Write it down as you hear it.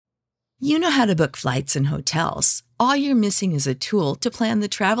You know how to book flights and hotels. All you're missing is a tool to plan the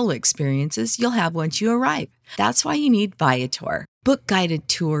travel experiences you'll have once you arrive. That's why you need Viator. Book guided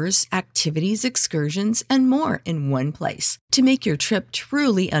tours, activities, excursions, and more in one place to make your trip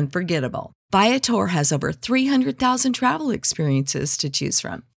truly unforgettable. Viator has over 300,000 travel experiences to choose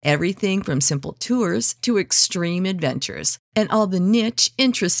from. Everything from simple tours to extreme adventures and all the niche,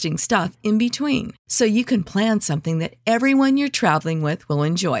 interesting stuff in between. So you can plan something that everyone you're traveling with will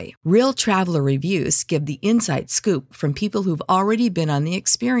enjoy. Real traveler reviews give the inside scoop from people who've already been on the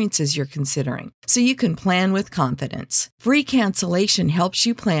experiences you're considering. So you can plan with confidence. Free cancellation helps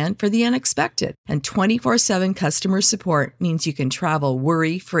you plan for the unexpected. And 24/7 customer support means you can travel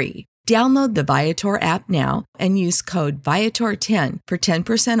worry-free. Download the Viator app now and use code Viator10 for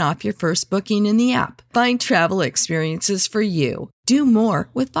 10% off your first booking in the app. Find travel experiences for you. Do more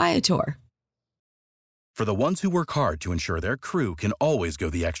with Viator. For the ones who work hard to ensure their crew can always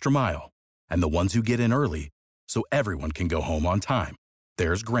go the extra mile, and the ones who get in early so everyone can go home on time,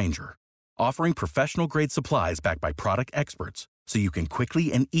 there's Grainger, offering professional-grade supplies backed by product experts so you can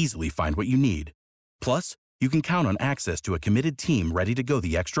quickly and easily find what you need. Plus, you can count on access to a committed team ready to go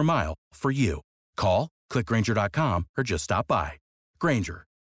the extra mile for you. Call, click Grainger.com, or just stop by. Grainger,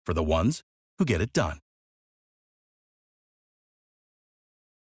 for the ones who get it done.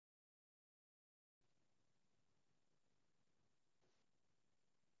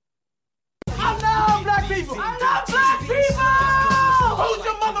 I love black people! I love black people! Who's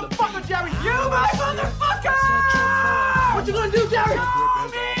your motherfucker, Jerry? You, my motherfucker! What you gonna do, Jerry?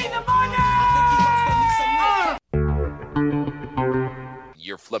 Show me the money!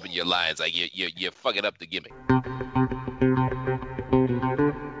 You're flipping your lines, like you're fucking up the gimmick.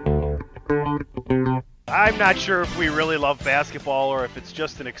 I'm not sure if we really love basketball or if it's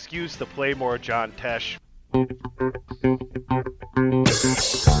just an excuse to play more John Tesh.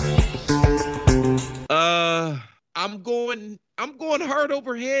 I'm going hard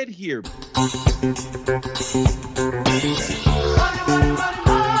overhead here.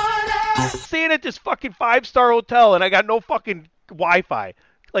 Staying at this fucking 5-star hotel and I got no fucking Wi-Fi.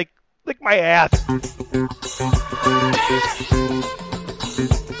 Like, lick my ass.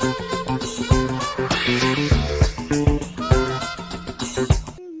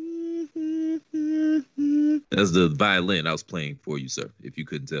 That's the violin I was playing for you, sir, if you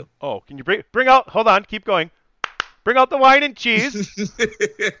couldn't tell. Oh, can you bring out, hold on, keep going. Bring out the wine and cheese.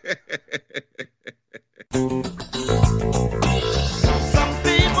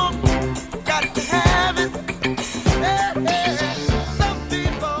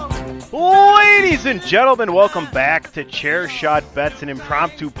 Ladies and gentlemen, welcome back to Chair Shot Bets, an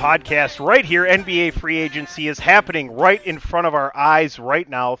impromptu podcast right here. NBA free agency is happening right in front of our eyes right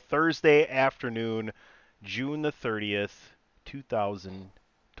now, Thursday afternoon, June the 30th,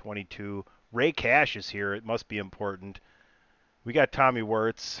 2022. Ray Cash is here. It must be important. We got Tommy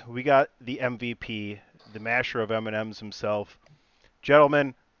Wirtz. We got the MVP, the masher of M&Ms himself.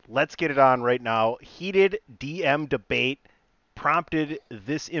 Gentlemen, let's get it on right now. Heated DM debate prompted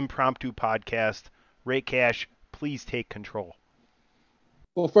this impromptu podcast. Ray Cash, please take control.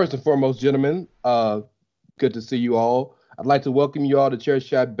 Well, first and foremost, gentlemen, good to see you all. I'd like to welcome you all to Chair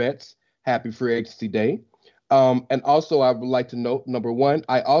Shot Bets. Happy Free Agency Day. And also, I would like to note, number one,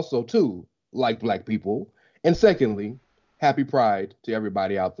 I also, too, like black people. And secondly, happy Pride to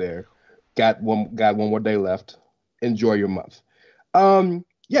everybody out there. Got one more day left. Enjoy your month.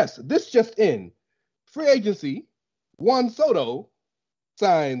 Yes, this just in. Free agency, Juan Soto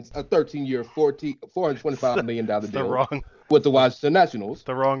signs a 13-year, $425 million deal with the Washington Nationals.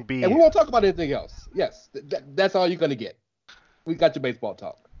 The wrong B. And we won't talk about anything else. Yes, that's all you're going to get. We got your baseball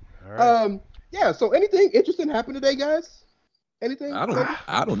talk. All right. Yeah, so anything interesting happened today, guys? Anything? I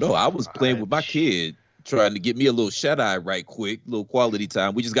don't know. I was playing with my kid, trying to get me a little shut-eye right quick, a little quality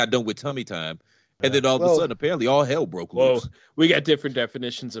time. We just got done with tummy time. And then all of a sudden, apparently, all hell broke loose. We got different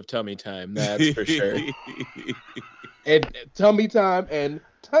definitions of tummy time, that's for sure. And tummy time and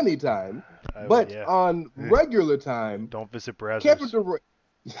tunny time. But on regular time, don't visit Brazzers. Kevin Durant.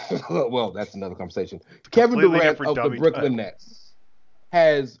 Well, that's another conversation. Kevin Durant of the Brooklyn Nets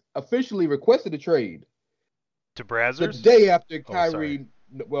has officially requested a trade to Brazzers the day after Kyrie.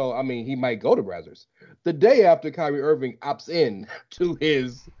 Well, I mean, he might go to Brazzers the day after Kyrie Irving opts in to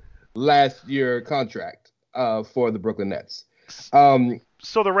his last year contract for the Brooklyn Nets.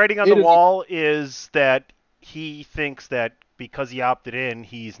 So the writing on the wall is that he thinks that because he opted in,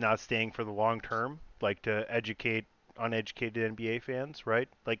 he's not staying for the long term, like to educate uneducated NBA fans, right?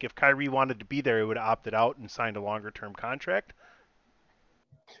 Like if Kyrie wanted to be there, he would have opted out and signed a longer term contract.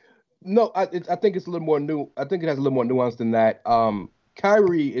 No, I think it's a little more new. I think it has a little more nuance than that.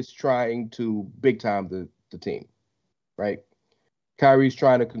 Kyrie is trying to big time the team, right? Kyrie's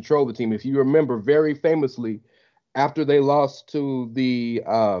trying to control the team. If you remember, very famously, after they lost to it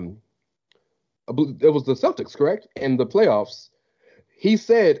was the Celtics, correct? In the playoffs, he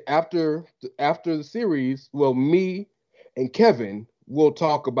said after the series, well, me and Kevin will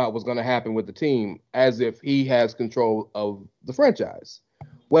talk about what's going to happen with the team as if he has control of the franchise.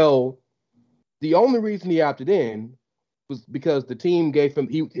 Well, the only reason he opted in was because the team gave him,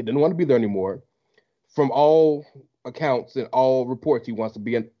 he didn't want to be there anymore. From all accounts and all reports, he wants to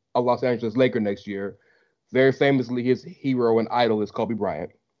be a Los Angeles Laker next year. Very famously, his hero and idol is Kobe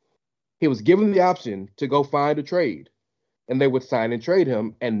Bryant. He was given the option to go find a trade, and they would sign and trade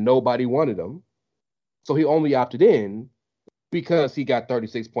him, and nobody wanted him. So he only opted in because he got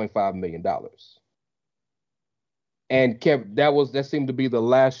 $36.5 million. And that seemed to be the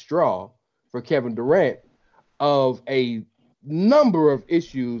last straw for Kevin Durant of a number of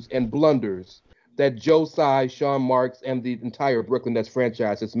issues and blunders that Joe Tsai, Sean Marks, and the entire Brooklyn Nets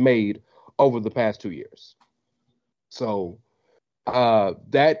franchise has made over the past 2 years. So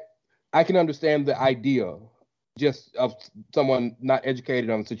that I can understand the idea just of someone not educated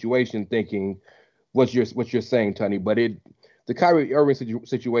on the situation thinking what you're saying, Tony, but the Kyrie Irving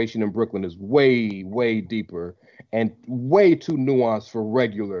situation in Brooklyn is way, way deeper and way too nuanced for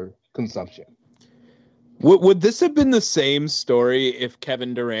regular consumption. Would this have been the same story if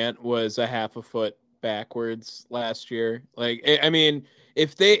Kevin Durant was a half a foot backwards last year? Like, I mean,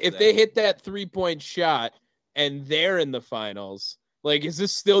 if they hit that 3-point shot and they're in the finals, like, is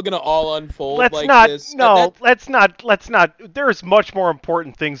this still going to all unfold this? No, let's not. There's much more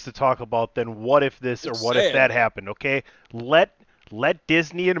important things to talk about than what if this or what if that happened, okay? Let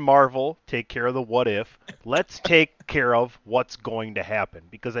Disney and Marvel take care of the what if. Let's take care of what's going to happen,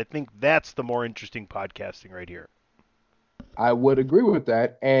 because I think that's the more interesting podcasting right here. I would agree with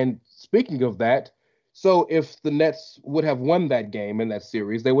that. And speaking of that, so if the Nets would have won that game in that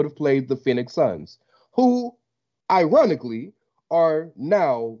series, they would have played the Phoenix Suns, who, ironically, are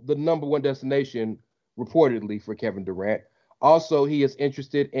now the number one destination, reportedly, for Kevin Durant. Also, he is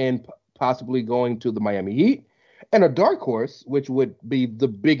interested in possibly going to the Miami Heat, and a dark horse, which would be the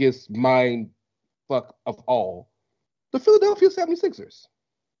biggest mind fuck of all, the Philadelphia 76ers.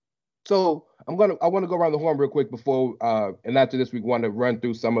 So I want to go around the horn real quick before, and after this, we want to run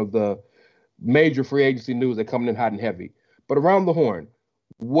through some of the major free agency news that coming in hot and heavy. But around the horn,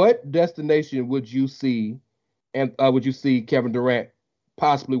 what destination would you see, and would you see Kevin Durant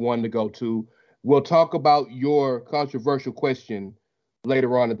possibly wanting to go to? We'll talk about your controversial question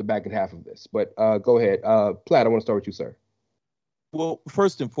later on at the back and half of this. But go ahead. Platt, I want to start with you, sir. Well,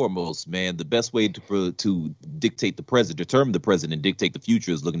 first and foremost, man, the best way to dictate the present, determine the present, and dictate the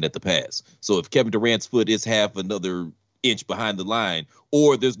future is looking at the past. So if Kevin Durant's foot is half another inch behind the line,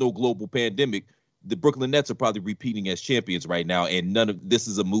 or there's no global pandemic, the Brooklyn Nets are probably repeating as champions right now, and none of this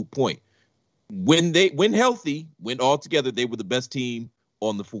is a moot point. When healthy, when all together, they were the best team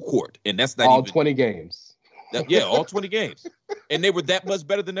on the full court, and that's not all 20 games. All 20 games, and they were that much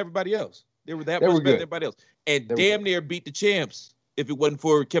better than everybody else. They were that much better than everybody else, and damn near beat the champs if it wasn't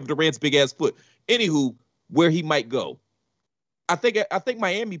for Kevin Durant's big ass foot. Anywho, where he might go, I think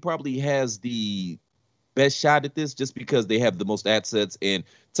Miami probably has the best shot at this just because they have the most assets. And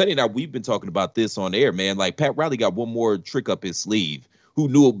Tony and I, we've been talking about this on air, man. Like, Pat Riley got one more trick up his sleeve. Who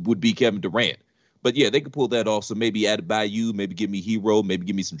knew it would be Kevin Durant? But yeah, they could pull that off. So maybe add Bayou, maybe give me Hero, maybe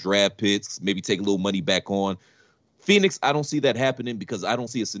give me some draft picks, maybe take a little money back on. Phoenix, I don't see that happening because I don't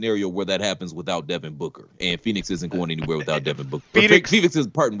see a scenario where that happens without Devin Booker. And Phoenix isn't going anywhere without Devin Booker. Phoenix is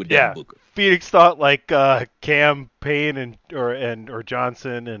partnering with Devin Booker. Phoenix thought like Cam Payne or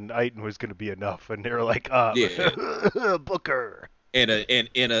Johnson and Ayton was going to be enough, and they were like, Booker. And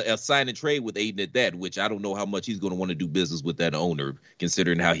a sign and trade with Ayton at that, which I don't know how much he's going to want to do business with that owner,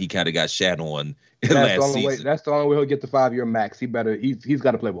 considering how he kind of got shat on last season. That's the only way he'll get the 5-year max. He's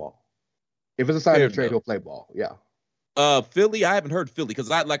got to play ball. If it's a sign and trade, he'll play ball. Yeah. Philly, I haven't heard Philly because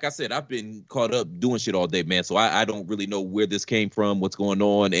like I said, I've been caught up doing shit all day, man. So I don't really know where this came from, what's going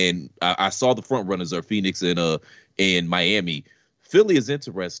on. And I saw the front runners are Phoenix and Miami. Philly is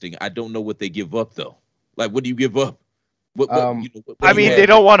interesting. I don't know what they give up though. Like, what do you give up? They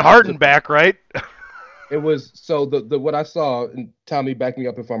don't want Harden back, right? It was so the what I saw, and Tommy, back me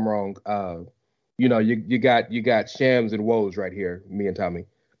up if I'm wrong. You got Shams and Woes right here, me and Tommy.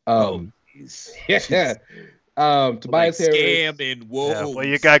 Yeah. Tobias Harris. Scam and Woes. Yeah, well,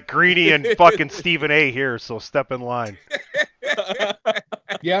 you got Greeny and fucking Stephen A here, so step in line.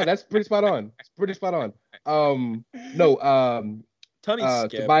 Yeah, that's pretty spot on. It's pretty spot on.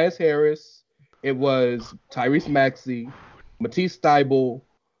 Tobias Harris. It was Tyrese Maxey, Matisse Thybulle,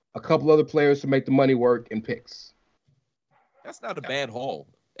 a couple other players to make the money work, and picks. That's not a bad haul,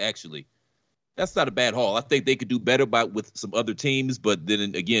 actually. That's not a bad haul. I think they could do better with some other teams, but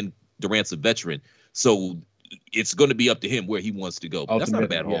then again, Durant's a veteran, so it's going to be up to him where he wants to go. But that's not a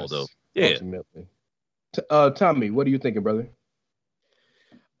bad haul, though. Yeah. Ultimately. Tommy, what are you thinking, brother?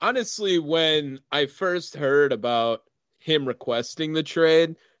 Honestly, when I first heard about him requesting the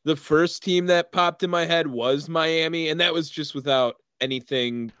trade, the first team that popped in my head was Miami, and that was just without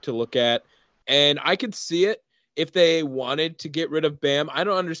anything to look at. And I could see it if they wanted to get rid of Bam. I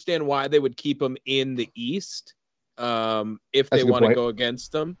don't understand why they would keep him in the East if they want to go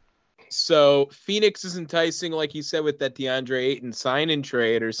against them. So Phoenix is enticing, like you said, with that DeAndre Ayton sign-in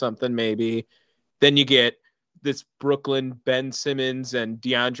trade or something maybe. Then you get this Brooklyn Ben Simmons and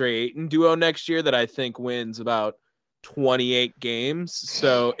DeAndre Ayton duo next year that I think wins about 28 games.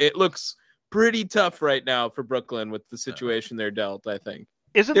 So it looks pretty tough right now for Brooklyn with the situation they're dealt, I think.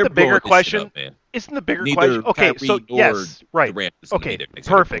 Isn't the bigger question? Okay, so yes, right. Okay,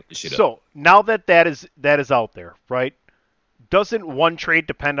 perfect. So now that is out there, right? Doesn't one trade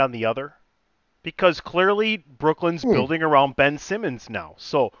depend on the other? Because clearly Brooklyn's building around Ben Simmons now.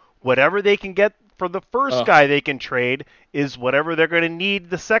 So whatever they can get for the first guy they can trade is whatever they're going to need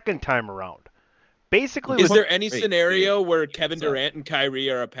the second time around. Basically, is there any scenario where Kevin Durant and Kyrie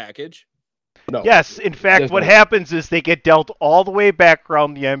are a package? No. Yes, in fact, what happens is they get dealt all the way back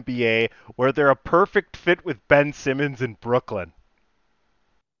around the NBA where they're a perfect fit with Ben Simmons in Brooklyn.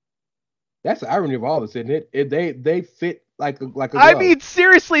 That's the irony of all this, isn't it? They fit like a glove. I mean,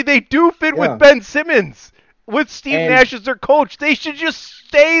 seriously, they do fit with Ben Simmons. With Steve Nash as their coach, they should just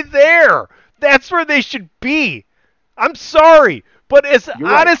stay there. That's where they should be. I'm sorry, but as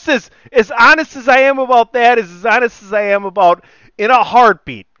honest as I am about that is as honest as I am about in a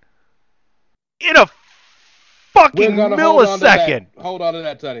heartbeat. In a fucking millisecond. Hold on to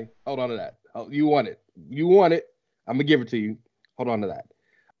that, Sonny. Hold on to that. Oh, you want it. I'm gonna give it to you. Hold on to that.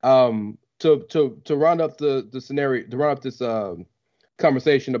 To round up the scenario, to round up this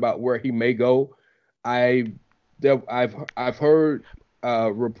conversation about where he may go, I've heard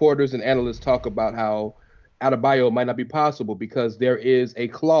reporters and analysts talk about how Adebayo might not be possible because there is a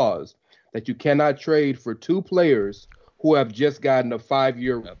clause that you cannot trade for two players who have just gotten a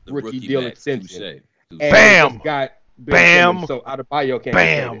 5-year rookie deal extension. Bam! Bam! So Adebayo can't.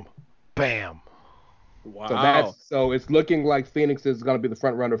 Bam! Bam! Wow. So it's looking like Phoenix is going to be the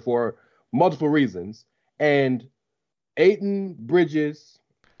front runner for multiple reasons. And Ayton, Bridges.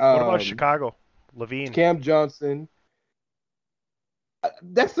 What about Chicago? Levine, Cam Johnson.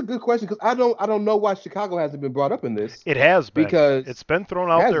 That's a good question because I don't know why Chicago hasn't been brought up in this. It has been because it's been thrown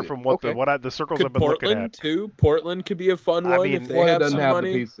out there from what the circles have been looking at. Portland could be a fun one if they have some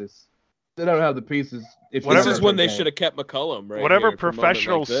money. The pieces. They don't have the pieces. This is when they should have kept McCollum, right? Whatever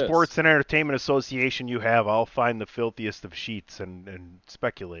professional sports and entertainment association you have, I'll find the filthiest of sheets and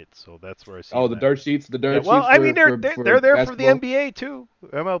speculate. So that's where I see. The dirt sheets. Well, I mean, they're there for the NBA too,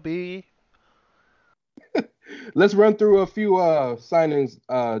 MLB. Let's run through a few signings,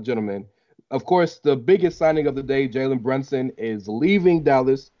 gentlemen. Of course, the biggest signing of the day, Jalen Brunson, is leaving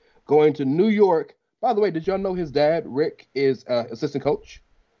Dallas, going to New York. By the way, did y'all know his dad, Rick, is assistant coach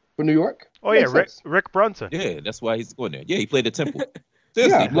for New York? Oh, yeah, Rick Brunson. Yeah, that's why he's going there. Yeah, he played at Temple.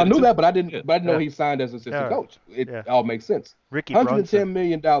 I knew that, but I didn't know he signed as assistant coach. It all makes sense. Ricky $110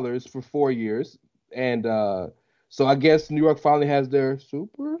 million for 4 years. And so I guess New York finally has their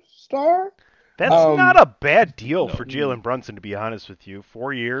superstar. That's not a bad deal for Jalen Brunson, to be honest with you.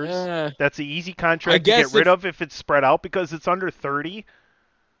 4 years. That's an easy contract to get rid of if it's spread out because it's under 30.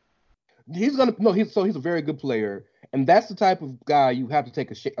 He's a very good player, and that's the type of guy you have to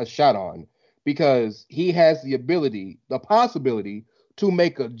take a shot on because he has the possibility to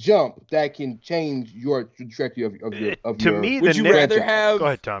make a jump that can change your trajectory of to me, would you rather have? Go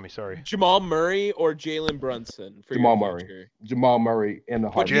ahead, Tommy. Sorry. Jamal Murray or Jalen Brunson for Jamal Murray. Jamal Murray in the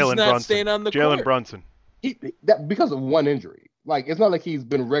heart. Jalen Brunson. Staying on the Jalen court. Brunson. Because of one injury. Like it's not like he's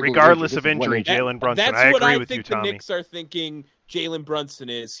been regularly. Regardless of injury, Jalen Brunson. I agree with you, Tommy. That's what I think the Knicks are thinking. Jalen Brunson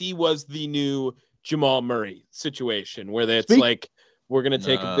is. He was the new Jamal Murray situation where it's like we're going to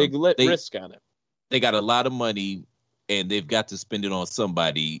take a big risk on it. They got a lot of money. And they've got to spend it on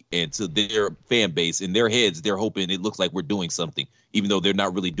somebody, and to their fan base, in their heads, they're hoping it looks like we're doing something, even though they're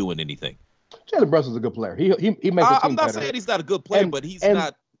not really doing anything. Jalen Brunson's a good player. He makes the team I'm not better. saying he's not a good player, but he's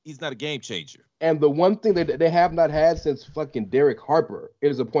not a game changer. And the one thing that they have not had since fucking Derek Harper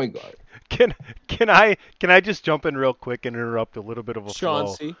is a point guard. Can I just jump in real quick and interrupt a little bit of a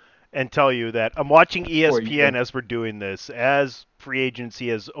flow and tell you that I'm watching ESPN as we're doing this, as free agency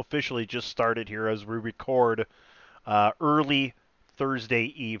has officially just started here as we record early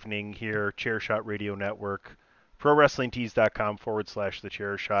Thursday evening here, Chairshot Radio Network,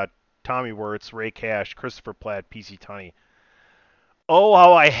 ProWrestlingTees.com/TheChairShot. Tommy Wirtz, Ray Cash, Christopher Platt, PC Tunney. Oh,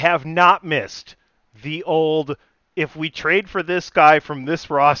 how I have not missed the old, if we trade for this guy from this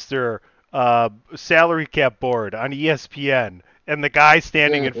roster, salary cap board on ESPN, and the guy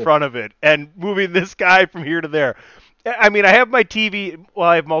standing in front of it, and moving this guy from here to there. I mean, I have my TV, well,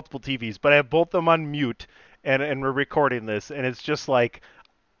 I have multiple TVs, but I have both of them on mute, and we're recording this, and it's just like,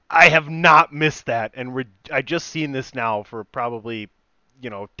 I have not missed that, and I just seen this now for probably,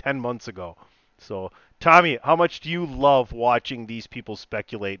 10 months ago. So, Tommy, how much do you love watching these people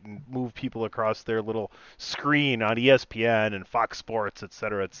speculate and move people across their little screen on ESPN and Fox Sports, et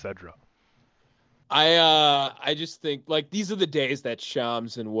cetera, et cetera? I just think, like, these are the days that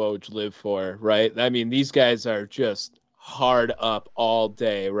Shams and Woj live for, right? I mean, these guys are just hard up all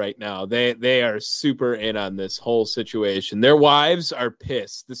day right now. They are super in on this whole situation. Their wives are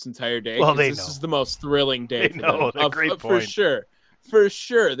pissed this entire day. Well, this is the most thrilling day for them. Great point. For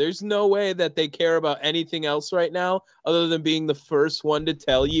sure. There's no way that they care about anything else right now other than being the first one to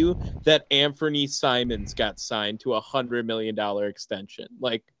tell you that Anthony Simons got signed to $100 million extension.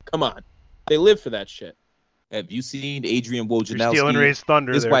 Like, come on. They live for that shit. Have you seen Adrian Wojnarowski? You're stealing Ray's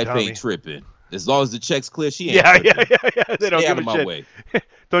thunder. His wife Tommy. Ain't tripping. As long as the check's clear, she ain't. Yeah. Stay They don't give out of a my shit. way.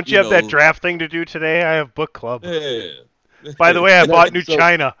 Don't you have that draft thing to do today? I have book club. Yeah. By the way, I bought New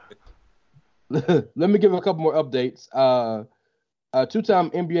China. Let me give a couple more updates. Two-time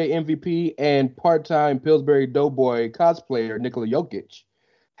NBA MVP and part-time Pillsbury Doughboy cosplayer Nikola Jokic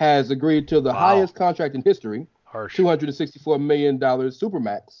has agreed to the highest contract in history, $264 million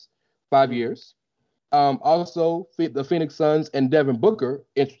Supermax, 5 years. Also, the Phoenix Suns and Devin Booker,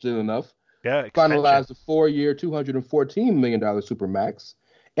 interesting enough, finalized a 4-year, $214 million Supermax.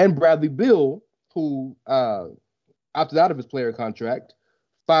 And Bradley Beal, who opted out of his player contract,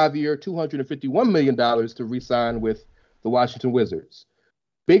 5-year, $251 million to re-sign with the Washington Wizards.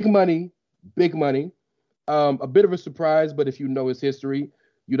 Big money, big money. A bit of a surprise, but if you know his history,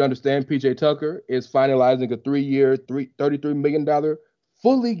 you'd understand PJ Tucker is finalizing a 3-year, $33 million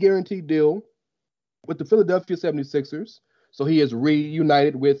fully guaranteed deal with the Philadelphia 76ers. So he is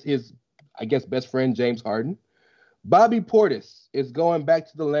reunited with his, I guess, best friend, James Harden. Bobby Portis is going back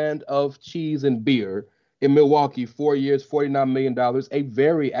to the land of cheese and beer in Milwaukee, 4 years, $49 million, a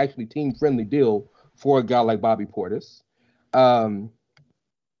very actually team-friendly deal for a guy like Bobby Portis. Some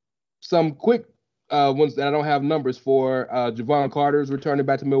quick ones that I don't have numbers for. Javon Carter's returning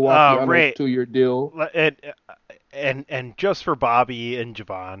back to Milwaukee on a 2-year deal. And just for Bobby and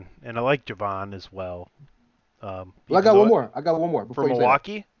Javon, and I like Javon as well. I got one more. For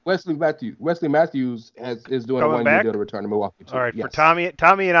Milwaukee? Wesley Matthews is doing a 1-year deal to return to Milwaukee too. All right, yes. For Tommy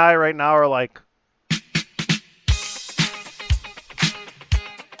and I right now are like,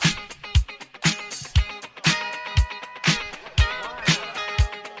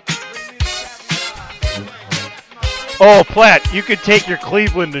 oh, Platt, you could take your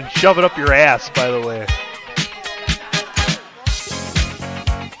Cleveland and shove it up your ass, by the way.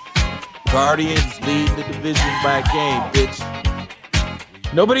 Guardians lead the division by a game, bitch.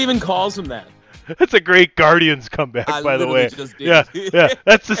 Nobody even calls him that. That's a great Guardians comeback, by the way. Just did. Yeah.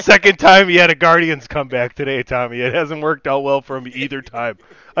 That's the second time he had a Guardians comeback today, Tommy. It hasn't worked out well for him either time.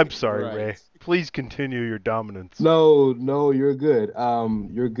 I'm sorry, right. Ray. Please continue your dominance. No, you're good.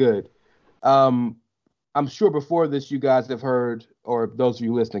 You're good. I'm sure before this you guys have heard, or those of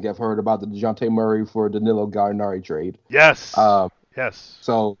you listening have heard about the DeJounte Murray for Danilo Gallinari trade. Yes. Yes.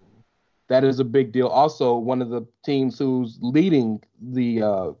 So that is a big deal. Also, one of the teams who's leading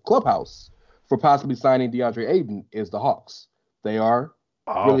the clubhouse for possibly signing DeAndre Ayton is the Hawks. They are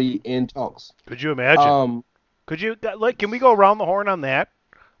really in talks. Could you imagine? Can we go around the horn on that?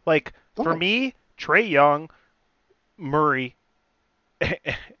 Like, for me, Trae Young, Murray,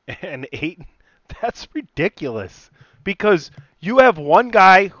 and Ayton, that's ridiculous. Because you have one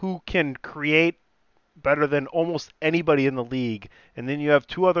guy who can create better than almost anybody in the league, and then you have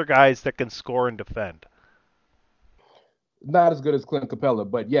two other guys that can score and defend. Not as good as Clint Capella,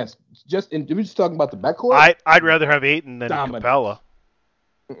 but yes, we're just talking about the backcourt. I'd rather have Ayton than Capella.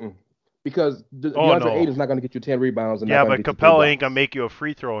 Because DeAndre Ayton's not going to get you 10 rebounds. Yeah, but Capella ain't going to make you a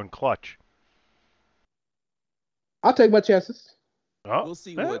free throw in clutch. I'll take my chances. Oh, we'll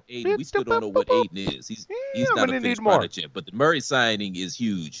see what Ayton. We still don't know what Ayton is. He's not a finished product yet. But the Murray signing is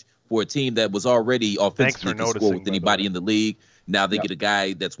huge for a team that was already offensively can score with anybody in the league. Now they get a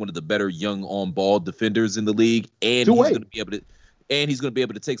guy that's one of the better young on-ball defenders in the league, and he's going to be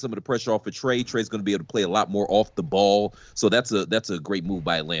able to take some of the pressure off of Trae. Trae's going to be able to play a lot more off the ball. So that's a great move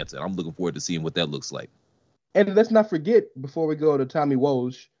by Atlanta. I'm looking forward to seeing what that looks like. And let's not forget, before we go to Tommy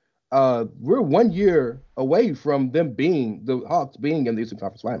Woj, we're 1 year away from the Hawks being in the Eastern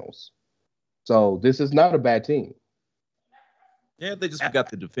Conference Finals. So this is not a bad team. Yeah, they just forgot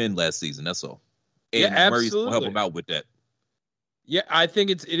to defend last season. That's all. And Yeah, Murray's will help absolutely. them out with that. Yeah, I think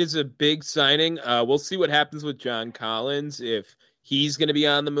it is a big signing. We'll see what happens with John Collins, if he's going to be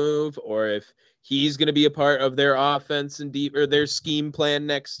on the move or if he's going to be a part of their offense and or their scheme plan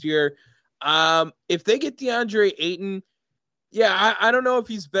next year. If they get DeAndre Ayton, yeah, I don't know if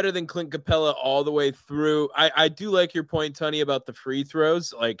he's better than Clint Capella all the way through. I do like your point, Tony, about the free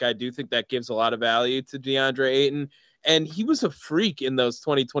throws. Like, I do think that gives a lot of value to DeAndre Ayton. And he was a freak in those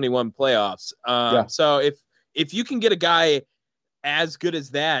 2021 playoffs. So if you can get a guy as good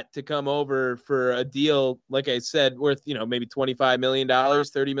as that to come over for a deal, like I said, worth, maybe $25 million,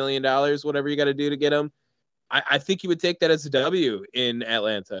 $30 million, whatever you got to do to get him, I think you would take that as a W in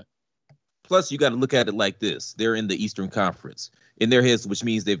Atlanta. Plus, you got to look at it like this. They're in the Eastern Conference in their heads, which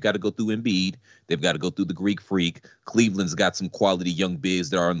means they've got to go through Embiid. They've got to go through the Greek Freak. Cleveland's got some quality young bigs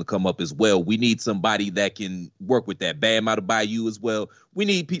that are on the come up as well. We need somebody that can work with that. Bam Adebayo as well. We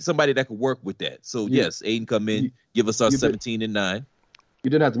need somebody that can work with that. So, yes, Aiden come in, give us our 17 and 9. You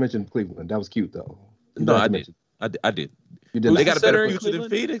didn't have to mention Cleveland. That was cute, though. No, I did. I did. You did. They got a better in future than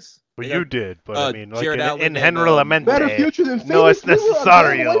Phoenix. But you did. But I mean, like Jared Allen in and, Henry Lamente. Better future than Phoenix. No, it's We were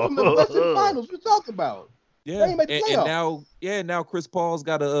necessary. away from the Western Finals. We're talking about. Yeah, They ain't made the playoffs. now Chris Paul's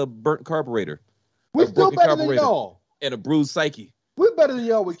got a burnt carburetor. We're A still broken better than carburetor. y'all. And a bruised psyche. We're better than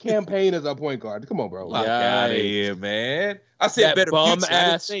y'all with Campaign as our point guard. Come on, bro. Fuck out of here, man. I said That better bum future. I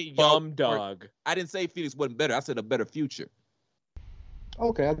didn't ass say y'all bum weren't- dog. I didn't say Phoenix wasn't better. I said a better future.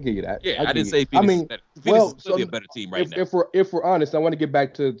 Okay, I'll give you that. Yeah, I'll I didn't give say you- Phoenix is better. Phoenix is clearly a better team right now. If we're honest, I want to get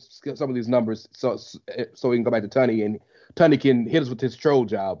back to some of these numbers so we can go back to Tunney and Tunney can hit us with his troll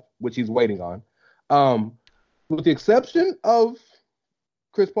job, which he's waiting on. With the exception of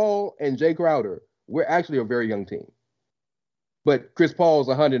Chris Paul and Jay Crowder, we're actually a very young team. But Chris Paul's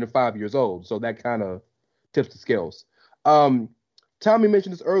 105 years old, so that kind of tips the scales. Tommy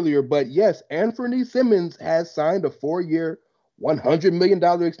mentioned this earlier, but yes, Anthony Simmons has signed a 4-year, $100 million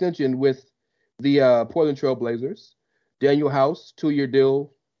extension with the Portland Trail Blazers. Daniel House, 2-year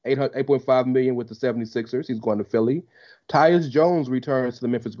deal, $8.5 million with the 76ers. He's going to Philly. Tyus Jones returns to the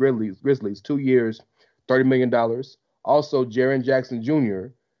Memphis Grizzlies, 2 years, $30 million. Also, Jaren Jackson Jr.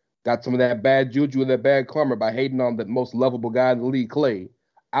 got some of that bad juju and that bad karma by hating on the most lovable guy in the league, Clay,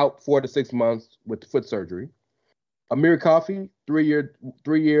 out 4 to 6 months with foot surgery. Amir Coffey, 3 years,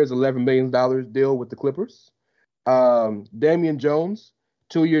 $11 million deal with the Clippers. Damian Jones,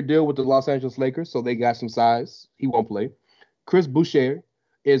 2-year deal with the Los Angeles Lakers, so they got some size. He won't play. Chris Boucher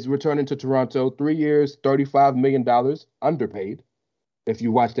is returning to Toronto, 3 years, $35 million, underpaid. If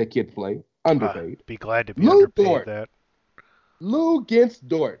you watch that kid play, underpaid. Be glad to be Lou underpaid Dort. that. Lou against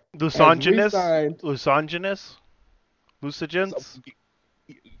Dort. Lusanginus? has Lusagens?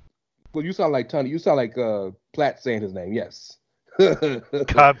 Well, you sound like Tony. You sound like Platt saying his name. Yes.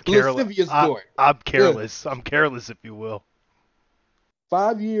 I'm careless. Lascivious Dort. I'm careless. I'm careless, if you will.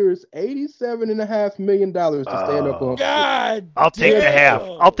 5 years, $87.5 million to stand up on. God, I'll take the half.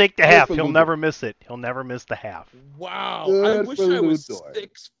 I'll take the Good half. for He'll Lou never miss it. He'll never miss the half. wow. Good I wish for I was Lou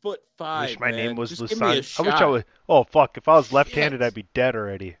Dort. 6'5". Wish my name was Just give me a Lusan. I wish I shot. was. Oh fuck! If I was left-handed, Shit. I'd be dead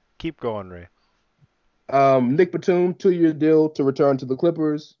already. Keep going, Ray. Nick Batum, 2-year deal to return to the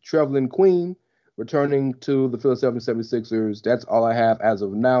Clippers. Trevelyan Queen returning to the Philadelphia 76ers. That's all I have as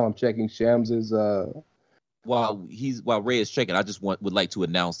of now. I'm checking Shams's. While Ray is checking, I just would like to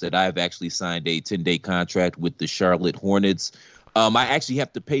announce that I have actually signed a 10-day contract with the Charlotte Hornets. I actually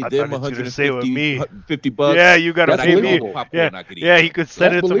have to pay I them thought you were gonna say with me. $150. Yeah, you gotta That's pay me. believable. Popcorn I could eat. Yeah, he could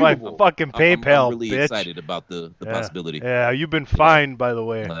send That's it to my believable. fucking PayPal, I'm really bitch. excited about the Yeah. possibility. Yeah, you've been fined, by the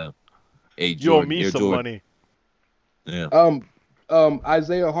way. Hey, You owe Jordan, me Air some Jordan. money. Yeah.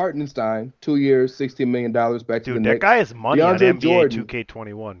 Isaiah Hartenstein, 2 years, $16 million back to the Dude, that Knicks. guy has money on DeAndre NBA Jordan.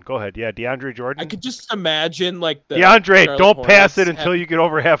 2K21. Go ahead. Yeah, DeAndre Jordan. I could just imagine like the DeAndre, Charlotte don't pass Hornets it until you get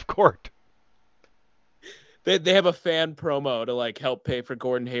over half court. They have a fan promo to like help pay for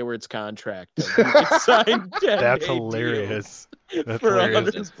Gordon Hayward's contract. And he gets signed 10 That's day hilarious. deals That's for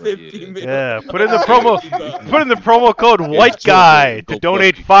hilarious. $150 million. Yeah, put in the promo code white Jordan, guy go to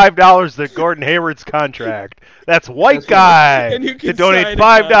donate fuck $5 to Gordon Hayward's contract. That's white That's guy And you to can donate sign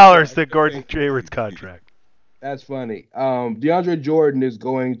a $5 to contract. Gordon Hayward's contract. That's funny. DeAndre Jordan is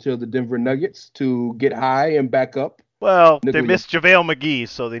going to the Denver Nuggets to get high and back up. Well, they Nicholas. missed JaVale McGee,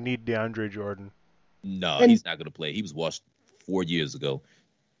 so they need DeAndre Jordan. No, And- he's not going to play. He was washed 4 years ago.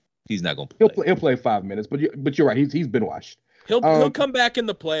 He's not going to He'll play. play. He'll play 5 minutes, but you're right. He's been washed. He'll come back in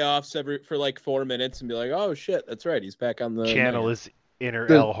the playoffs for like 4 minutes and be like, oh shit, that's right, he's back on the channel is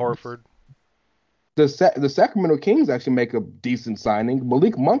inner Al Horford. The Sacramento Kings actually make a decent signing.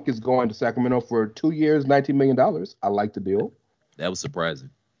 Malik Monk is going to Sacramento for 2 years, $19 million. I like the deal. That was surprising.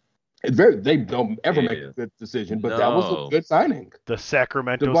 They don't ever make a good decision, but that was a good signing. The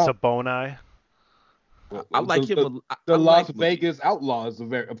Sacramento Saboni. I like him. The Las Vegas Outlaws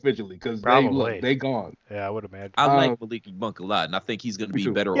officially because they gone. Yeah, I would imagine. I like Malik Monk a lot, and I think he's going to be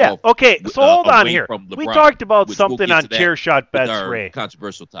better off. Okay, so hold on here. We talked about something on Chair Shot Bets, Ray.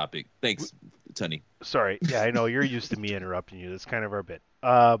 Controversial topic. Thanks, Tony. Sorry. Yeah, I know you're used to me interrupting you. That's kind of our bit.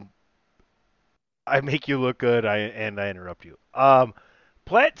 I make you look good, and I interrupt you.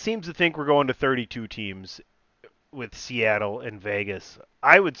 Platt seems to think we're going to 32 teams with Seattle and Vegas.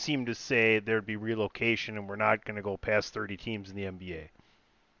 I would seem to say there'd be relocation and we're not going to go past 30 teams in the NBA.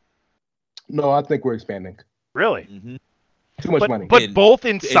 No, I think we're expanding. Really? Mm-hmm. Too much money. But both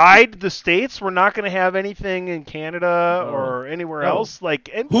inside the states, we're not going to have anything in Canada or anywhere else. Like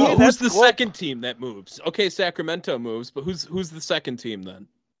who's the second team that moves? Okay, Sacramento moves, but who's the second team then?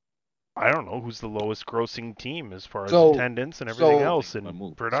 I don't know who's the lowest grossing team as far as attendance and everything else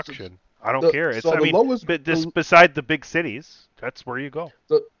in production. I don't care. Beside the big cities, that's where you go.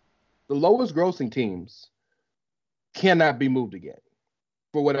 The lowest grossing teams cannot be moved again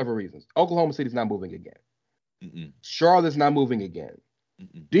for whatever reasons. Oklahoma City's not moving again. Mm-mm. Charlotte's not moving again.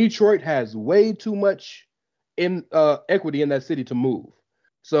 Mm-mm. Detroit has way too much in equity in that city to move.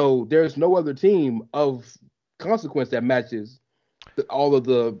 So there's no other team of consequence that matches all of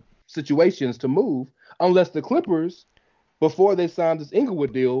the situations to move unless the Clippers, before they signed this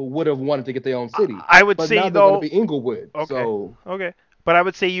Inglewood deal, would have wanted to get their own city. I would say, now they're going to be Inglewood. Okay. But I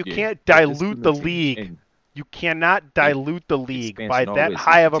would say you can't dilute the league. You cannot dilute the league by that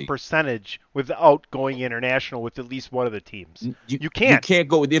high of a percentage without going international with at least one of the teams. You can't. You can't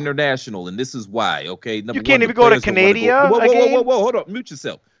go with international, and this is why, okay? You can't even go to Canada. Whoa, hold on. Mute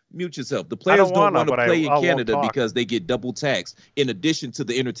yourself. The players don't want to play in Canada because they get double tax in addition to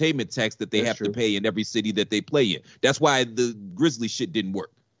the entertainment tax that they have to pay in every city that they play in. That's why the Grizzly shit didn't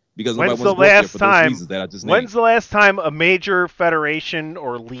work. Because when's the last time a major federation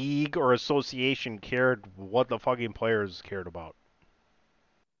or league or association cared what the fucking players cared about?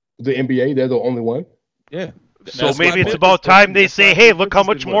 The NBA, they're the only one. Yeah. So maybe it's about time they say, hey, look how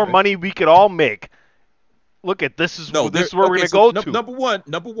much more money we could all make. Look at this is where we're going to go to. Number one,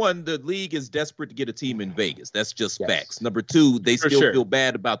 the league is desperate to get a team in Vegas. That's just facts. Number two, they feel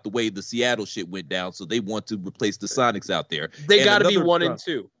bad about the way the Seattle shit went down, so they want to replace the Sonics out there. They got to be 1 and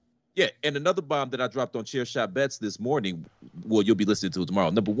 2. Yeah, and another bomb that I dropped on Chair Shot Bets this morning, well, you'll be listening to it tomorrow.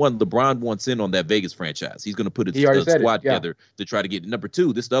 Number one, LeBron wants in on that Vegas franchise. He's going to put a squad together to try to get it. Number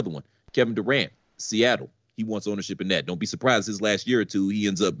two, this is the other one, Kevin Durant, Seattle. He wants ownership in that. Don't be surprised his last year or two, he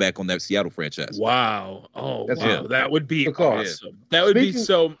ends up back on that Seattle franchise. Wow. Oh, wow. Yeah. That would be awesome. That would be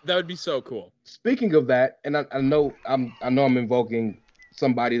so cool. Speaking of that, and I know I'm invoking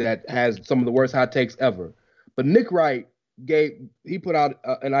somebody that has some of the worst hot takes ever, but Nick Wright put out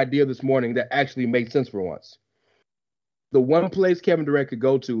an idea this morning that actually made sense for once. The one place Kevin Durant could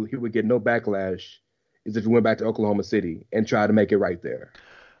go to, he would get no backlash, is if he went back to Oklahoma City and tried to make it right there.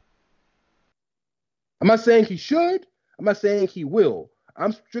 I'm not saying he should. I'm not saying he will.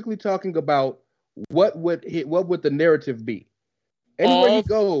 I'm strictly talking about what would the narrative be. Anywhere he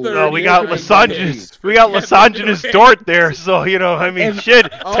goes. No, we got Lasange's. We got Lasange's Dort there, so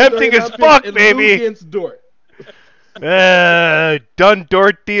tempting as fuck, baby. Against Dort. Done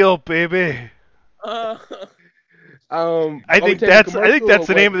Dort deal, baby. I think that's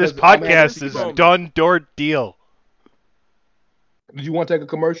the name of this podcast is Done Dort Deal. Did you want to take a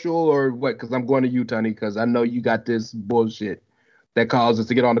commercial or what? Because I'm going to you, Tony, because I know you got this bullshit that caused us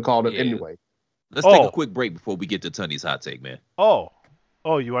to get on the call anyway. Let's take a quick break before we get to Tony's hot take, man. Oh,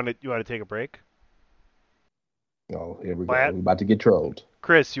 you want to take a break? Oh, here we go. We're about to get trolled.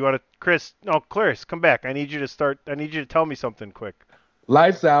 Chris, Clarice, come back. I need you to tell me something quick.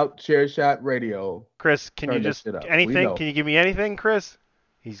 Lights out, Chair Shot Radio. Chris, can you just anything? Can you give me anything, Chris?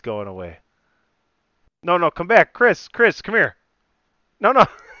 He's going away. No, come back. Chris, come here. No.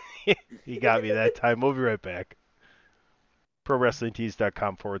 He got me that time. We'll be right back.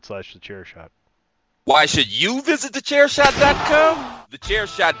 ProWrestlingTees.com/TheChairShot. Why should you visit TheChairShot.com?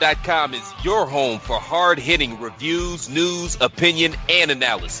 TheChairShot.com is your home for hard-hitting reviews, news, opinion, and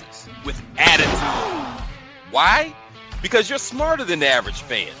analysis with attitude. Why? Because you're smarter than the average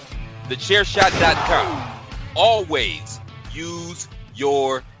fan. TheChairShot.com. Always use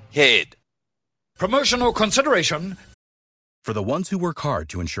your head. Promotional consideration. For the ones who work hard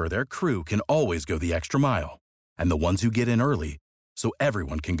to ensure their crew can always go the extra mile, and the ones who get in early so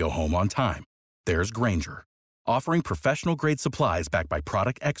everyone can go home on time. There's Grainger, offering professional-grade supplies backed by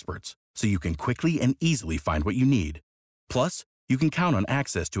product experts so you can quickly and easily find what you need. Plus, you can count on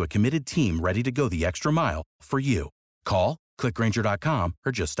access to a committed team ready to go the extra mile for you. Call, click Grainger.com,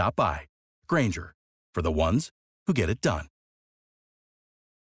 or just stop by. Grainger, for the ones who get it done.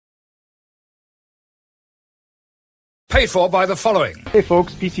 Paid for by the following. Hey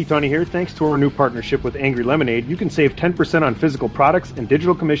folks, PC Tony here. Thanks to our new partnership with Angry Lemonade, you can save 10% on physical products and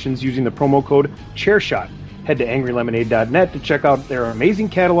digital commissions using the promo code ChairShot. Head to angrylemonade.net to check out their amazing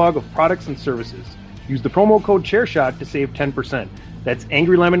catalog of products and services. Use the promo code ChairShot to save 10%. That's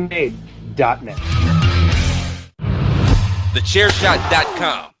angrylemonade.net.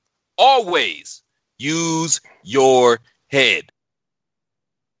 TheChairShot.com. Always use your head.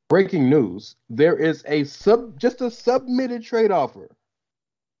 Breaking news. There is a submitted trade offer.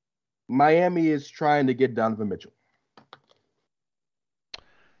 Miami is trying to get Donovan Mitchell.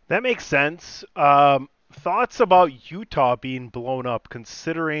 That makes sense. Thoughts about Utah being blown up,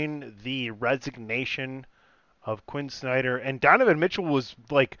 considering the resignation of Quinn Snyder, and Donovan Mitchell was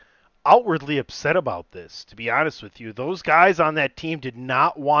like outwardly upset about this, to be honest with you. Those guys on that team did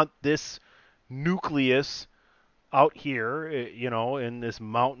not want this nucleus out here, in this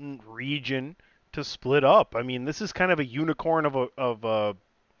mountain region to split up. I mean, this is kind of a unicorn of a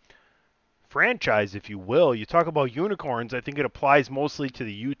franchise, if you will. You talk about unicorns, I think it applies mostly to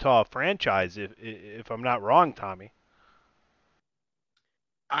the Utah franchise, if I'm not wrong, Tommy.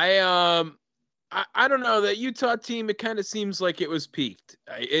 I don't know. That Utah team, it kind of seems like it was peaked.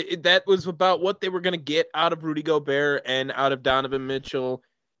 That was about what they were going to get out of Rudy Gobert and out of Donovan Mitchell.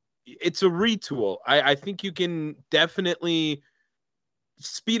 It's a retool. I think you can definitely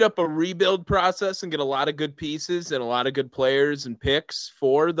speed up a rebuild process and get a lot of good pieces and a lot of good players and picks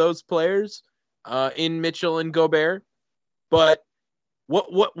for those players in Mitchell and Gobert. But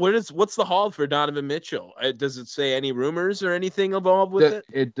what's the haul for Donovan Mitchell? Does it say any rumors or anything involved with it?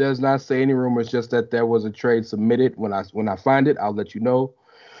 It does not say any rumors, just that there was a trade submitted. When I find it, I'll let you know.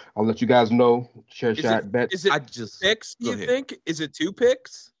 I'll let you guys know. Share shot bet. Is it picks, do you think? Is it 2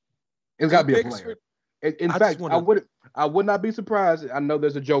 picks? It's got to be a player. In fact, I would not be surprised. I know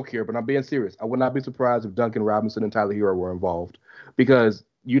there's a joke here, but I'm being serious. I would not be surprised if Duncan Robinson and Tyler Hero were involved, because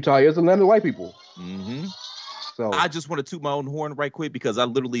Utah is a land of white people. Mm-hmm. So I just want to toot my own horn right quick, because I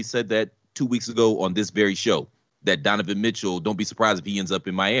literally said that 2 weeks ago on this very show, that Donovan Mitchell, don't be surprised if he ends up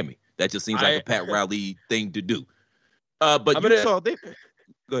in Miami. That just seems like a Pat Riley thing to do. But Utah,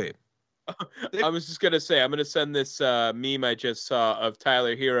 go ahead. I was just going to say, I'm going to send this meme I just saw of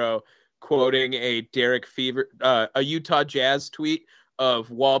Tyler Hero quoting a a Utah Jazz tweet of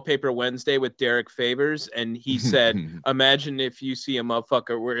Wallpaper Wednesday with Derek Favors, and he said, "Imagine if you see a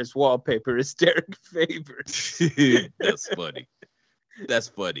motherfucker where his wallpaper is Derek Favors." That's funny. That's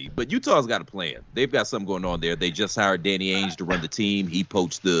funny. But Utah's got a plan. They've got something going on there. They just hired Danny Ainge to run the team. He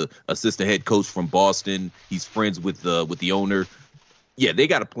poached the assistant head coach from Boston. He's friends with the owner. Yeah, they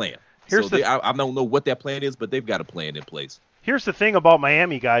got a plan. I don't know what that plan is, but they've got a plan in place. Here's the thing about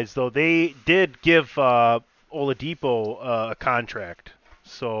Miami, guys, though. They did give Oladipo a contract.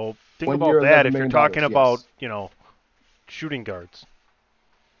 So think about that if you're talking about, shooting guards.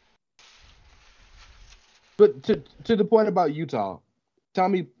 But to the point about Utah,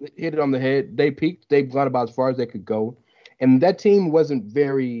 Tommy hit it on the head. They peaked. They've gone about as far as they could go. And that team wasn't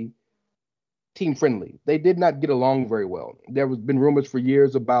very team-friendly. They did not get along very well. There has been rumors for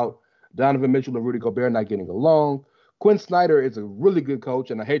years about Donovan Mitchell and Rudy Gobert not getting along. Quinn Snyder is a really good coach,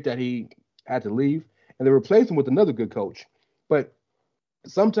 and I hate that he had to leave. And they replaced him with another good coach. But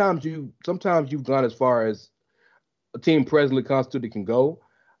sometimes you've gone as far as a team presently constituted can go.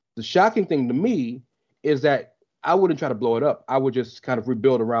 The shocking thing to me is that I wouldn't try to blow it up. I would just kind of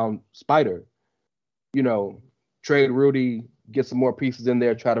rebuild around Spider. Trade Rudy, get some more pieces in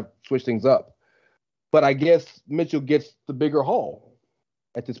there, try to switch things up. But I guess Mitchell gets the bigger haul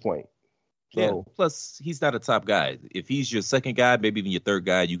at this point. So, yeah. Plus, he's not a top guy. If he's your second guy, maybe even your third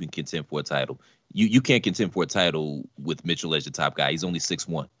guy, you can contend for a title. You can't contend for a title with Mitchell as your top guy. He's only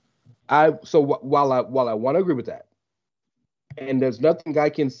 6'1". While I want to agree with that, and there's nothing I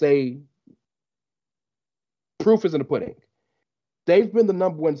can say, proof is in the pudding. They've been the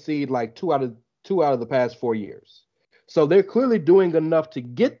number 1 seed like two out of the past 4 years. So they're clearly doing enough to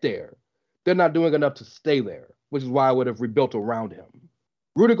get there. They're not doing enough to stay there, which is why I would have rebuilt around him.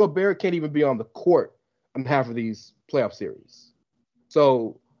 Rudy Gobert can't even be on the court in half of these playoff series.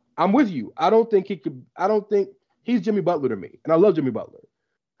 So I'm with you. I don't think he's Jimmy Butler to me. And I love Jimmy Butler.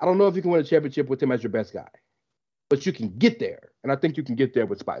 I don't know if you can win a championship with him as your best guy. But you can get there. And I think you can get there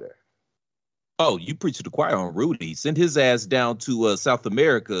with Spider. Oh, you preach to the choir on Rudy. Send his ass down to South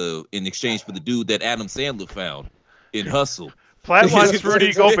America in exchange for the dude that Adam Sandler found in Hustle. Platt wants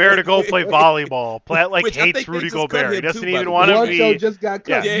Rudy Gobert to go play volleyball. Platt hates Rudy Gobert. He doesn't even want to be. One show just got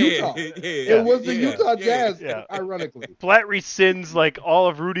cut. Utah. Yeah. It was the Utah Jazz, ironically. Platt rescinds all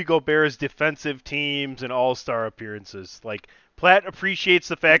of Rudy Gobert's defensive teams and All-Star appearances. Platt appreciates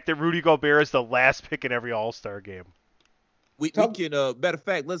the fact that Rudy Gobert is the last pick in every All-Star game. We can, matter of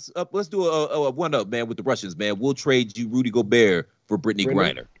fact, let's do a one-up, man, with the Russians, man. We'll trade you Rudy Gobert for Brittany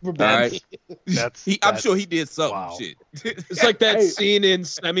Griner. All right? I'm sure he did something. Shit. It's like that scene in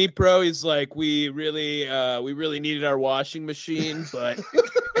Semi-Pro. He's like, we really needed our washing machine, but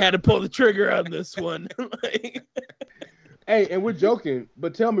had to pull the trigger on this one. Hey, and we're joking,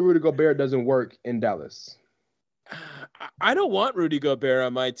 but tell me Rudy Gobert doesn't work in Dallas. I don't want Rudy Gobert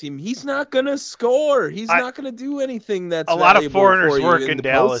on my team. He's not going to score. He's not going to do anything that's a lot of foreigners work in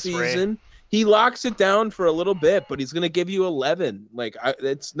Dallas, Ray. He locks it down for a little bit, but he's going to give you 11.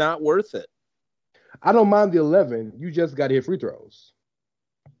 It's not worth it. I don't mind the 11. You just got to hit free throws.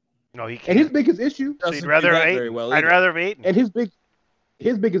 No, he can't. And his biggest issue. So you'd rather have 8? I'd rather have 8. And his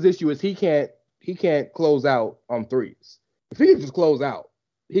biggest issue is he can't close out on threes. If he can just close out,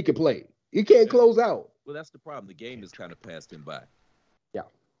 he can play. He can't close out. Well, that's the problem. The game has kind of passed him by. Yeah.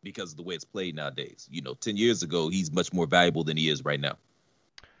 Because of the way it's played nowadays. 10 years ago, he's much more valuable than he is right now.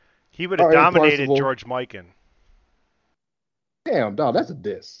 He would have dominated George Mikan. Damn, dog, that's a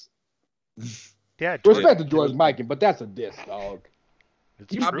diss. Yeah, respect to George Mikan, but that's a diss, dog.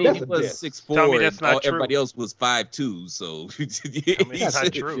 He was 6'4", Tell me that's not true. Everybody else was 5'2", so he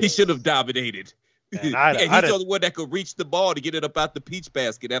should have dominated. And he's the only one that could reach the ball to get it up out the peach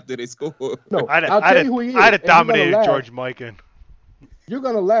basket after they score. No, I'd have dominated George Mikan. You're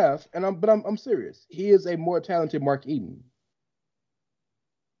gonna laugh, but I'm serious. He is a more talented Mark Eaton.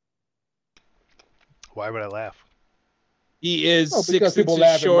 Why would I laugh? He is 6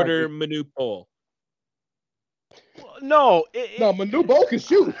 inches shorter, Manu Bol. No, Manu Bol can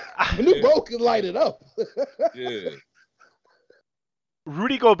shoot. Manu Bol can light it up. Yeah.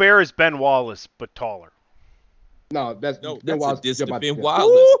 Rudy Gobert is Ben Wallace, but taller. No, that's Ben Wallace. Ben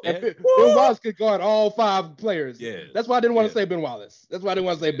Wallace. Ben Wallace could guard all 5 players. Yeah. That's why I didn't want to say Ben Wallace. That's why I didn't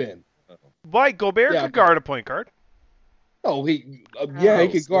want to say Ben. Why Gobert could guard a point guard? Oh, he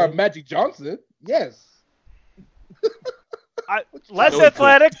could guard Magic Johnson. Yes. Less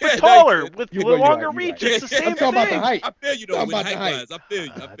athletic, but taller, with longer reach. It's the same thing. About the height. I feel you, though, with height-wise. I feel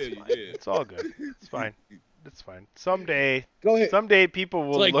you. Yeah. It's all good. It's fine. It's fine. Someday people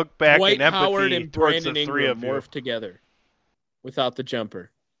will look back Dwight in empathy Howard and towards Brandon the 3 of you. morph together without the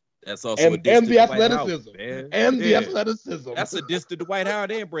jumper. That's also and the athleticism. The athleticism. That's a diss to Dwight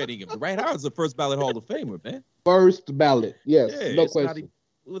Howard and Brandon Ingram. Dwight Howard's the first ballot Hall of Famer, man. First ballot, yes, no question.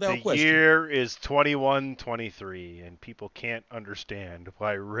 The year is 21-23, and people can't understand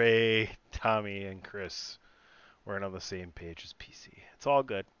why Ray, Tommy, and Chris weren't on the same page as PC. It's all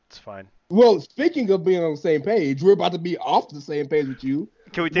good. It's fine. Well, speaking of being on the same page, we're about to be off the same page with you.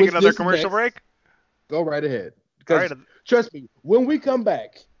 Can we take another commercial break? Go right ahead. All right. Trust me, when we come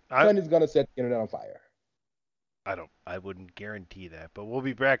back, Sonny's going to set the internet on fire. I wouldn't guarantee that, but we'll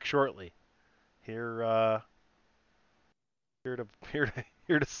be back shortly. Here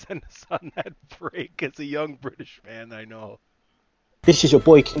to send us on that break as a young British man I know. This is your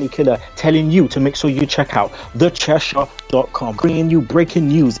boy Kenny Killer telling you to make sure you check out thechairshot.com, bringing you breaking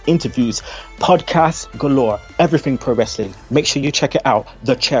news, interviews, podcasts galore, everything pro wrestling. Make sure you check it out,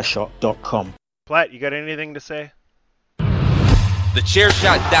 thechairshot.com. Platt, you got anything to say?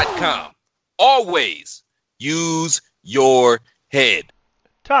 Thechairshot.com. Always use your head.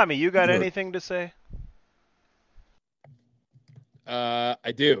 Tommy, you got anything to say?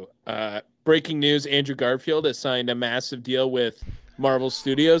 I do. Breaking news, Andrew Garfield has signed a massive deal with Marvel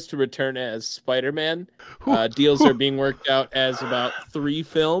Studios to return as Spider-Man. Deals are being worked out as about 3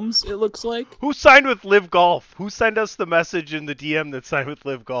 films, it looks like. Who signed with Live Golf? Who sent us the message in the DM that signed with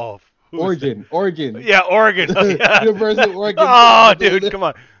Live Golf? Oregon. Yeah, Oregon. Oh, yeah. University of Oregon. Oh, dude, come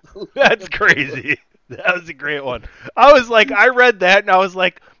on. That's crazy. That was a great one. I read that and I was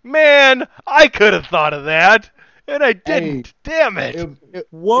like, man, I could have thought of that. And I didn't. Hey, damn it. If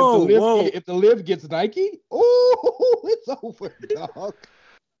the Liv gets Nike, it's over, dog.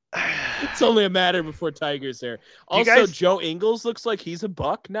 It's only a matter before Tiger's there. Also, Joe Ingles looks like he's a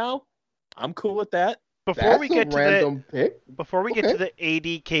buck now. I'm cool with that. Before we get to the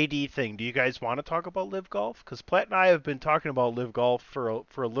AD KD thing, do you guys want to talk about Live Golf? Because Platt and I have been talking about Live Golf for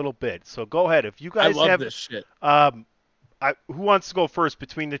a little bit. So go ahead. If you guys love this shit. Who wants to go first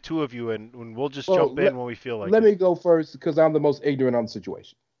between the two of you, and we'll just jump in when we feel like Let me go first because I'm the most ignorant on the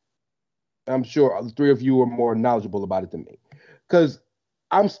situation. I'm sure the three of you are more knowledgeable about it than me, because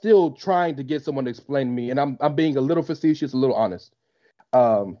I'm still trying to get someone to explain to me, and I'm being a little facetious, a little honest,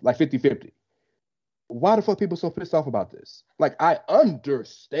 like 50-50. Why the fuck people so pissed off about this? Like, I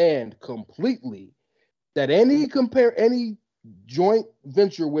understand completely that any joint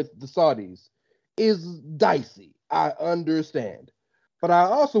venture with the Saudis is dicey. I understand. But I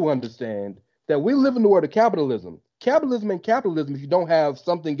also understand that we live in the world of capitalism. Capitalism ain't capitalism if you don't have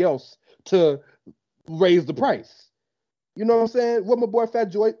something else to raise the price. You know what I'm saying? What my boy Fat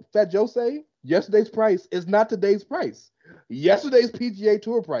Joe say? Yesterday's price is not today's price. Yesterday's PGA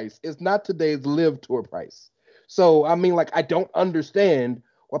Tour price is not today's Live Tour price. So, I mean, like, I don't understand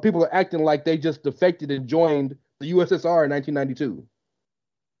why people are acting like they just defected and joined the USSR in 1992.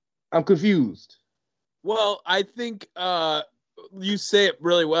 I'm confused. Well, I think you say it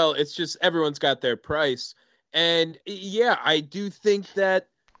really well. It's just everyone's got their price. And yeah, I do think that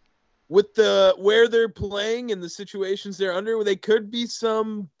with where they're playing and the situations they're under, they could be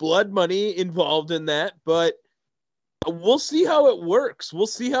some blood money involved in that, but we'll see how it works.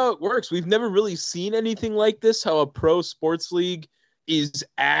 We've never really seen anything like this, how a pro sports league is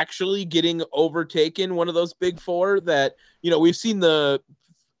actually getting overtaken, one of those big four that, we've seen the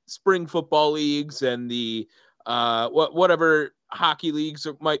spring football leagues and the whatever hockey leagues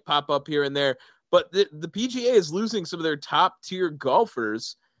might pop up here and there. But the PGA is losing some of their top tier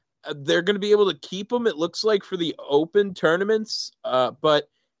golfers. They're going to be able to keep them, it looks like, for the open tournaments. But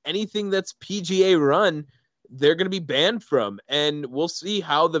anything that's PGA run, they're going to be banned from. And we'll see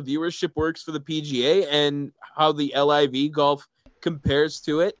how the viewership works for the PGA and how the LIV golf compares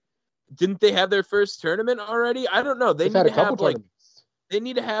to it. Didn't they have their first tournament already? I don't know. They need to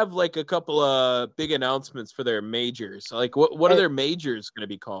have a couple of big announcements for their majors. Like what are their majors going to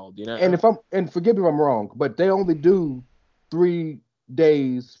be called? And forgive me if I'm wrong, but they only do 3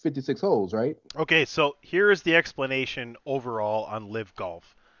 days, 56 holes, right? Okay, so here is the explanation overall on Live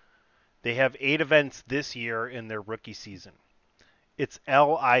Golf. They have 8 events this year in their rookie season. It's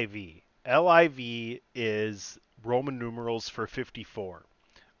LIV. LIV is Roman numerals for 54,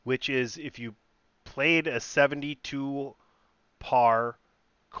 which is if you played a 72 par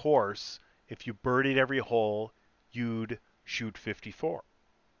course, if you birdied every hole, you'd shoot 54.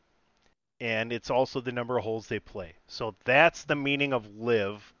 And it's also the number of holes they play. So that's the meaning of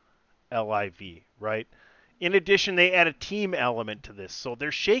Live, L-I-V, right? In addition, they add a team element to this. So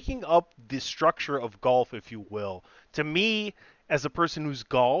they're shaking up the structure of golf, if you will. To me, as a person who's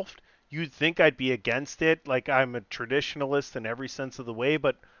golfed, you'd think I'd be against it. Like, I'm a traditionalist in every sense of the way,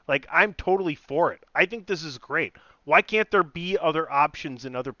 but I'm totally for it. I think this is great. Why can't there be other options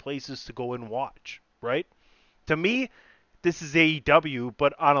in other places to go and watch, right? To me, this is AEW,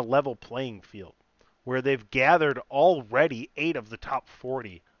 but on a level playing field, where they've gathered already 8 of the top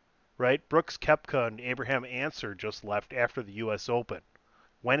 40, right? Brooks Koepka and Abraham Ancer just left after the U.S. Open.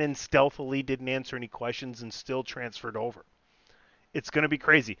 Went in stealthily, didn't answer any questions, and still transferred over. It's going to be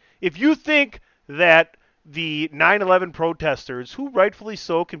crazy. If you think that the 9/11 protesters, who rightfully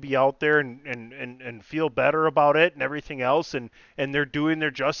so can be out there and feel better about it and everything else, and they're doing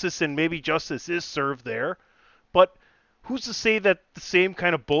their justice, and maybe justice is served there, but who's to say that the same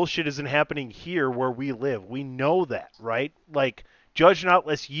kind of bullshit isn't happening here where we live? We know that, right? Like, judge not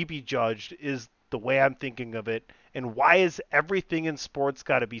lest ye be judged is the way I'm thinking of it. And why is everything in sports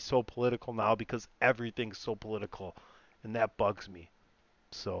got to be so political now? Because everything's so political, and that bugs me.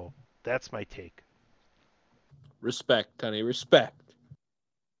 So that's my take. Respect, Tony. Respect.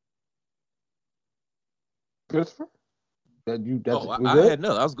 Christopher? I had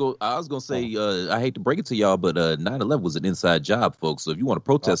no. I was gonna say I hate to break it to y'all, but 9/11 was an inside job, folks. So if you want to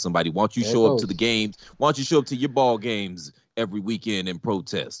protest somebody, why don't you show up to the games? Why don't you show up to your ball games every weekend and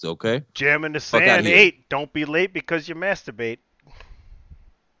protest? Okay. Jam in the sand. 8. Don't be late because you masturbate.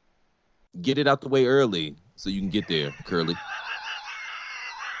 Get it out the way early so you can get there, Curly.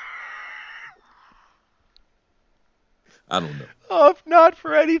 I don't know. Oh, if not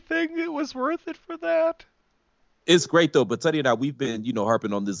for anything, it was worth it for that. It's great, though. But Teddy and I, we've been,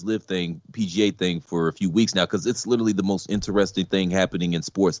 harping on this Live thing, PGA thing for a few weeks now because it's literally the most interesting thing happening in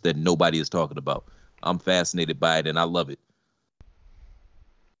sports that nobody is talking about. I'm fascinated by it, and I love it.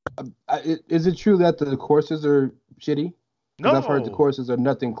 Is it true that the courses are shitty? No. I've heard the courses are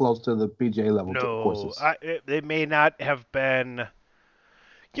nothing close to the PGA level courses. They may not have been...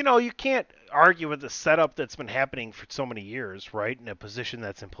 you can't argue with the setup that's been happening for so many years, right? In a position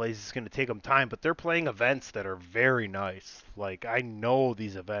that's in place, it's going to take them time, but they're playing events that are very nice. Like, I know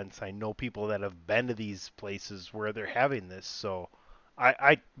these events. I know people that have been to these places where they're having this, so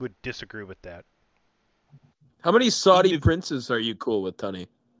I would disagree with that. How many Saudi princes are you cool with, Tony?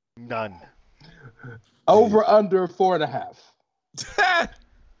 None. Over under 4.5.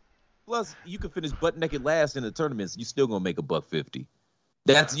 Plus, you can finish butt naked last in the tournaments. You still gonna make $150.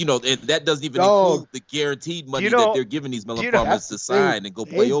 That's and that doesn't even include the guaranteed money that they're giving these motherfuckers to sign and go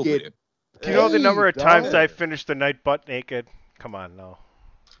play over there. Do you know the number of times I finished the night butt naked? Come on, no.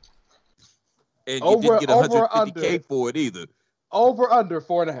 And you didn't get $150K for it either. Over under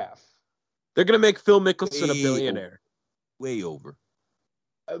 4.5. They're gonna make Phil Mickelson a billionaire. Way over.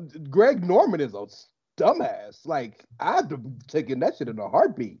 Greg Norman is a dumbass. Like, I'd have taken that shit in a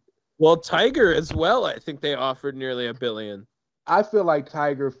heartbeat. Well, Tiger as well. I think they offered nearly $1 billion. I feel like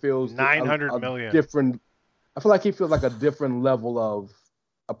Tiger feels $900 million. Different. I feel like he feels like a different level of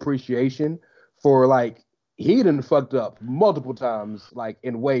appreciation for, like, he done fucked up multiple times, like,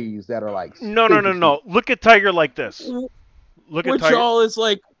 in ways that are like no. Look at Tiger like this. Which all is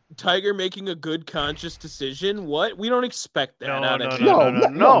like Tiger making a good conscious decision. What? We don't expect that out of him.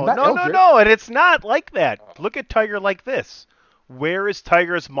 No, and it's not like that. Look at Tiger like this. Where is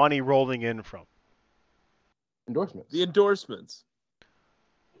Tiger's money rolling in from? Endorsements. The endorsements.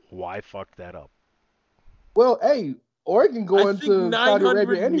 Why fuck that up? Well, hey, Oregon going to Saudi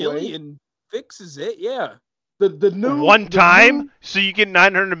Arabia anyway. Million fixes it, yeah. The new one time, so you get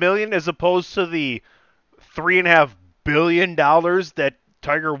 $900 million as opposed to the $3.5 billion that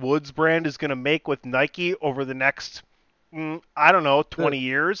Tiger Woods brand is going to make with Nike over the next, 20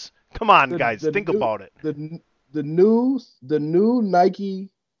 years. Come on, guys, think about it. The new Nike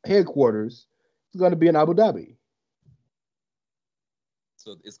headquarters is going to be in Abu Dhabi.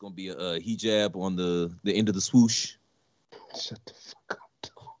 So it's going to be a hijab on the end of the swoosh. Shut the fuck up,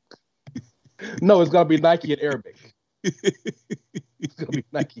 dog. No, it's going to be Nike in Arabic. It's going to be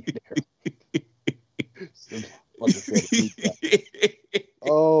Nike in Arabic.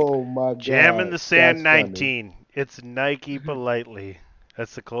 Oh, my God. Jam in the Sand 19. Funny. It's Nike politely.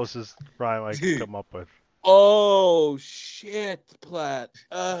 That's the closest rhyme I can come up with. Oh, shit, Platt.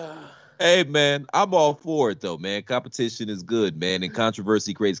 Hey, man, I'm all for it, though, man. Competition is good, man, and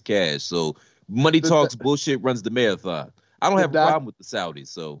controversy creates cash. So money talks, bullshit runs the marathon. I don't have a problem with the Saudis,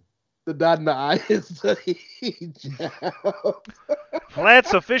 so. The dot in the eye is the hijab.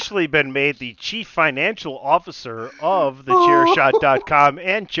 Platt's officially been made the chief financial officer of the Chairshot.com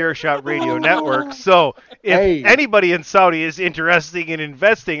and Chairshot Radio Network. So if anybody in Saudi is interested in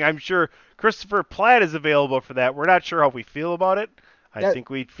investing, I'm sure Christopher Platt is available for that. We're not sure how we feel about it. I think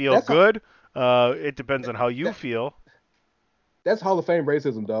we'd feel good. It depends on how you feel. That's Hall of Fame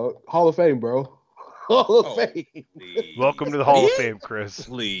racism, dog. Hall of Fame, bro. Hall of Fame. Please. Welcome to the Hall of Fame, Chris.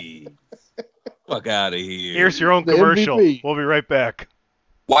 Please. Fuck out of here. Here's your own commercial. MVP. We'll be right back.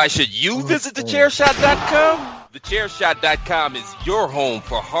 Why should you visit thechairshot.com? Thechairshot.com is your home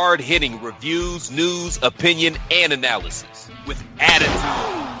for hard-hitting reviews, news, opinion, and analysis with attitude.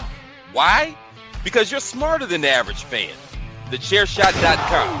 Why? Because you're smarter than the average fan.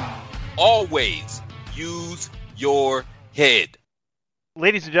 Thechairshot.com. Always use your head.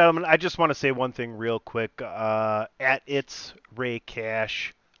 Ladies and gentlemen, I just want to say one thing real quick. At It's Ray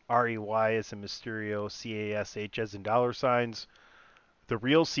Cash, R-E-Y as in Mysterio, C-A-S-H as in dollar signs. The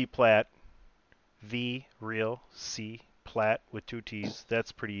Real C Platt, The Real C Platt with 2 T's.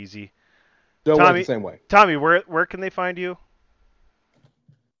 That's pretty easy. Don't work the same way. Tommy, where can they find you?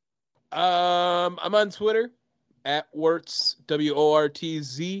 I'm on Twitter at Wortz,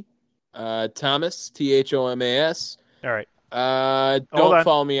 W-O-R-T-Z. Thomas, T-H-O-M-A-S. All right. Don't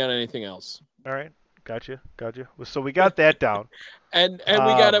follow me on anything else. All right. Gotcha. So we got that down. And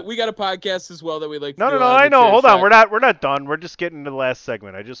we got a podcast as well that we like to do. No, I know. Hold on. We're not done. We're just getting to the last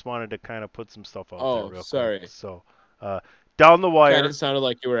segment. I just wanted to kind of put some stuff out there real sorry. quick. So, Down the Wire. Kind of sounded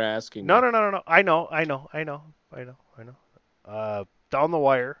like you were asking. No. I know. Down the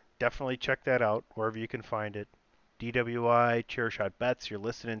Wire. Definitely check that out wherever you can find it. DWI, Chairshot Bets. You're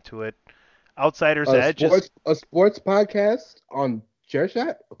listening to it. Outsiders Edge. A sports podcast on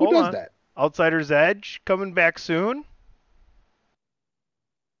Chairshot? Who does that? Outsiders Edge coming back soon.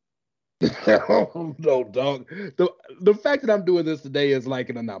 No, dog. The fact that I'm doing this today is like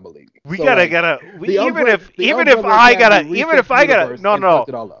an anomaly. But if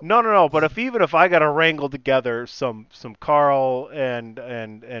I gotta wrangle together some Carl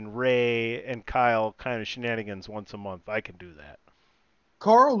and Ray and Kyle kind of shenanigans once a month, I can do that.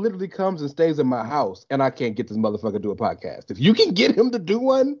 Carl literally comes and stays in my house, and I can't get this motherfucker to do a podcast. If you can get him to do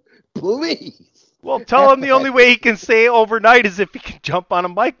one, please. Well, tell him the only way he can stay overnight is if he can jump on a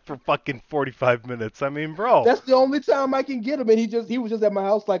mic for fucking 45 minutes. I mean, bro. That's the only time I can get him, and he was just at my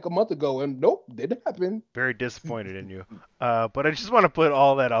house like a month ago, and nope, didn't happen. Very disappointed in you. But I just want to put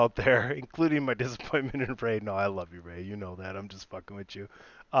all that out there, including my disappointment in Ray. No, I love you, Ray. You know that. I'm just fucking with you.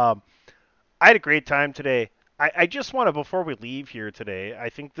 I had a great time today. I just want to, before we leave here today, I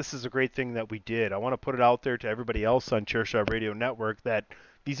think this is a great thing that we did. I want to put it out there to everybody else on Chairshot Radio Network that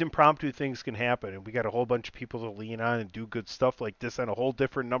these impromptu things can happen, and we got a whole bunch of people to lean on and do good stuff like this, and a whole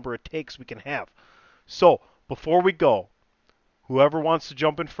different number of takes we can have. So, before we go, whoever wants to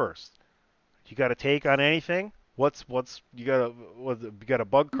jump in first, you got a take on anything? You got a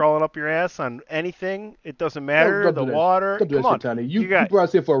bug crawling up your ass on anything? It doesn't matter. The water. Come on, Tony. You brought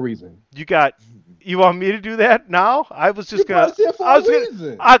us here for a reason. You want me to do that now? I was just gonna.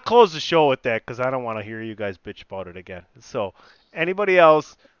 I'll close the show with that because I don't want to hear you guys bitch about it again. So, anybody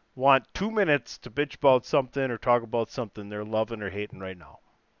else want 2 minutes to bitch about something or talk about something they're loving or hating right now?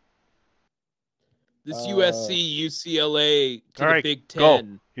 This USC UCLA to the Big Ten.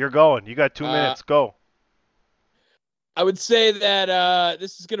 Go. You're going. You got 2 minutes. Go. I would say that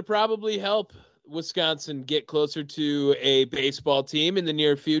this is going to probably help Wisconsin get closer to a baseball team in the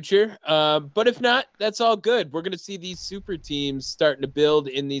near future. But if not, that's all good. We're going to see these super teams starting to build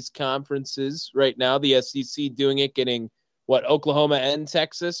in these conferences right now. The SEC doing it, getting Oklahoma and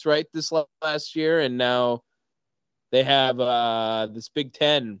Texas right this last year. And now they have this Big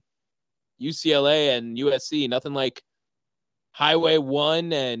Ten, UCLA and USC, nothing like Highway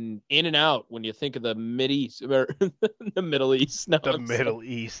 1 and in and out when you think of the Mid-East, or the Middle East. No, the Middle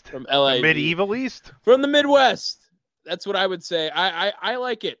East. From LA. The Medieval East? From the Midwest. That's what I would say. I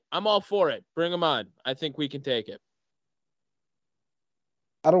like it. I'm all for it. Bring them on. I think we can take it.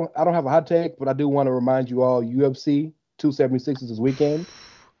 I don't have a hot take, but I do want to remind you all, UFC 276 is this weekend.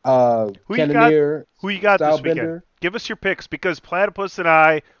 Who you got this weekend? Give us your picks, because Platypus and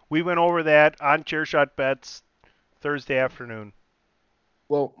I, we went over that on Chairshot Bets Thursday afternoon.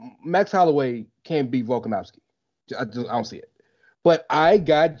 Well, Max Holloway can't beat Volkanovski. I don't see it. But I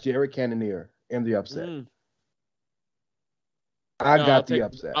got Jared Cannonier in the upset. I'll take the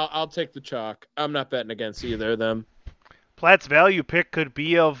upset. I'll take the chalk. I'm not betting against either of them. Platt's value pick could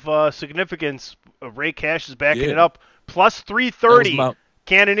be of significance. Ray Cash is backing it up. Plus 330.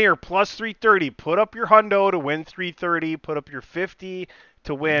 Cannonier, plus 330. Put up your hundo to win 330. Put up your 50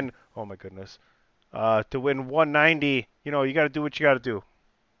 to win. Oh, my goodness. To win 190, you got to do what you got to do.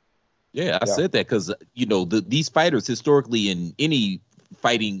 Yeah, I said that because, these fighters historically in any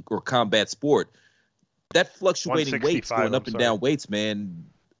fighting or combat sport, that fluctuating weights, going up and down weights, man,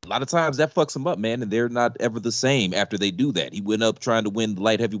 a lot of times that fucks them up, man, and they're not ever the same after they do that. He went up trying to win the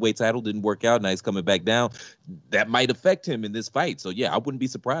light heavyweight title, didn't work out, now he's coming back down. That might affect him in this fight. So, yeah, I wouldn't be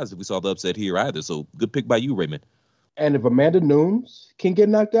surprised if we saw the upset here either. So, good pick by you, Raymond. And if Amanda Nunes can get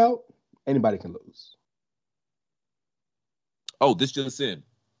knocked out, anybody can lose. Oh, this just in.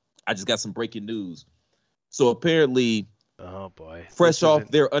 I just got some breaking news. So apparently, fresh off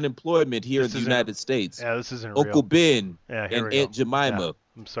their unemployment here in the United States, this isn't Uncle real. Ben and Aunt Jemima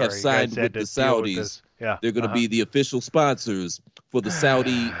have signed with the Saudis. They're going to be the official sponsors for the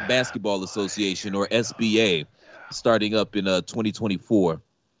Saudi Basketball Association, or SBA, starting up in 2024.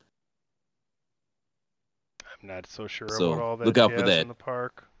 I'm not so sure about all that. Look out for that in the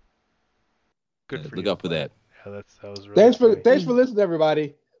park. Good for look you, out for that. Yeah, that was really thanks for listening,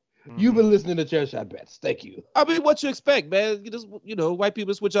 everybody. You've been listening to Chairshot Bets. Thank you. I mean, what you expect, man? You just, white people,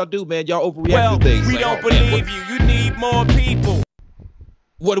 it's what y'all do, man. Y'all overreact to things. We don't believe you. You need more people.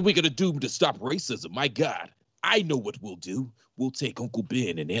 What are we going to do to stop racism? My God. I know what we'll do. We'll take Uncle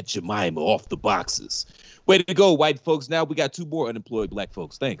Ben and Aunt Jemima off the boxes. Way to go, white folks. Now we got 2 more unemployed black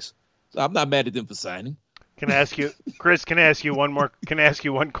folks. Thanks. So I'm not mad at them for signing. Can I ask you, Chris, can I ask you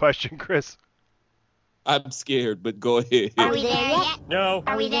one question, Chris? I'm scared, but go ahead. Are we there yet? No.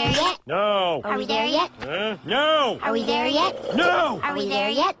 Are we there yet? No. Are we there yet? No. Are we there yet? No. Are we there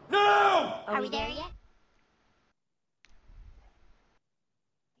yet? No. Are we there yet?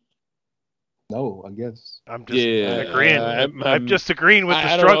 No, I guess. I'm just agreeing. I'm just agreeing with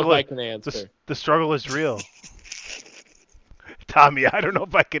the struggle. I don't know if I can answer. The struggle is real. Tommy, I don't know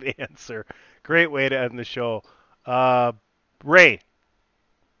if I can answer. Great way to end the show. Ray,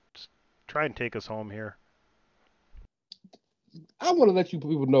 just try and take us home here. I want to let you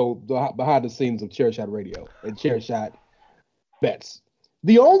people know the behind the scenes of Chairshot Radio and Chairshot Bets.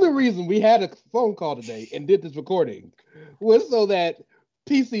 The only reason we had a phone call today and did this recording was so that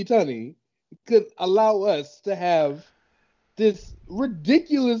PC Tunney could allow us to have this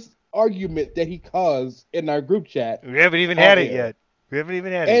ridiculous argument that he caused in our group chat. We haven't even had it yet. We haven't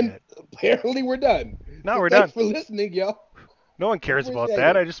even had it And yet. apparently we're done. No, we're Thanks done. for listening, y'all. No one cares about Appreciate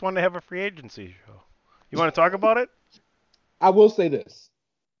that. it. I just wanted to have a free agency show. You want to talk about it? I will say this.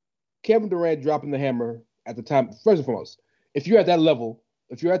 Kevin Durant dropping the hammer at the time, first and foremost, if you're at that level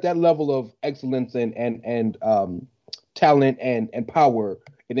of excellence and talent and power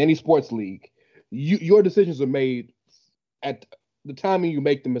in any sports league, your decisions are made at the timing you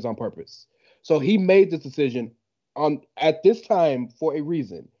make them is on purpose. So he made this decision at this time for a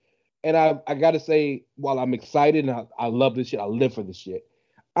reason. And I got to say, while I'm excited and I love this shit, I live for this shit,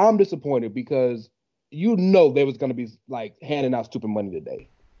 I'm disappointed because they was going to be like handing out stupid money today.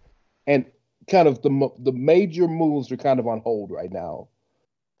 And kind of the major moves are kind of on hold right now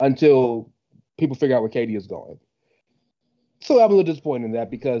until people figure out where KD is going. So I'm a little disappointed in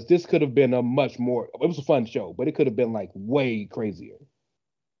that because this could have been it was a fun show, but it could have been like way crazier.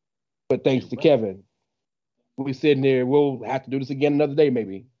 But thanks to Kevin, we're sitting there, we'll have to do this again another day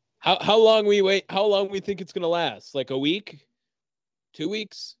maybe. How long we wait? How long we think it's going to last? Like a week? 2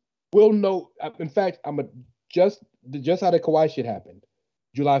 weeks? We'll know. In fact, just how the Kawhi shit happened.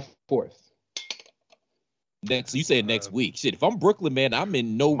 July 4th. You said next week. Shit, if I'm Brooklyn, man, I'm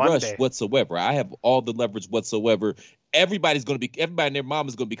in no rush whatsoever. I have all the leverage whatsoever. Everybody and their mom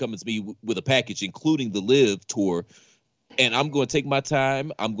is going to be coming to me with a package, including the Live tour. And I'm going to take my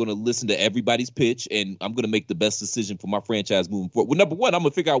time. I'm going to listen to everybody's pitch, and I'm going to make the best decision for my franchise moving forward. Well, number one, I'm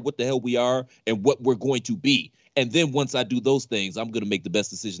going to figure out what the hell we are and what we're going to be. And then once I do those things, I'm going to make the best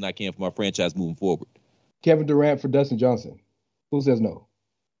decision I can for my franchise moving forward. Kevin Durant for Dustin Johnson. Who says no?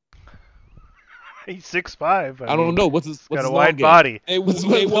 He's 6'5". I don't know. What's got his a wide game? They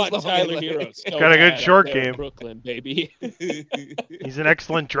want Tyler Hero. Got a good short game. Brooklyn, baby. He's an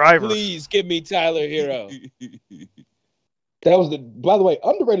excellent driver. Please give me Tyler Hero. That was by the way,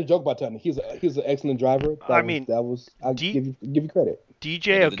 underrated joke by Tony. He's an excellent driver. I'll give you credit.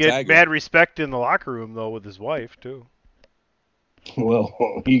 DJ will get mad respect in the locker room though with his wife too.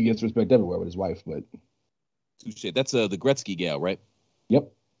 Well, he gets respect everywhere with his wife, but touche. That's the Gretzky gal, right?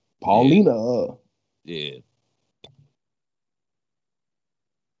 Yep. Paulina. Yeah.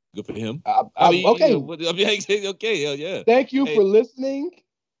 Good for him. Okay. Okay, hell yeah. Thank you for listening.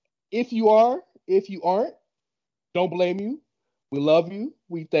 If you aren't, don't blame you. We love you.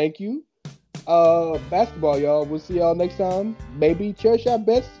 We thank you. Basketball, y'all. We'll see y'all next time. Maybe Chair Shot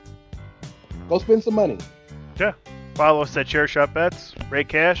Bets. Go spend some money. Yeah. Follow us at Chair Shot Bets, Ray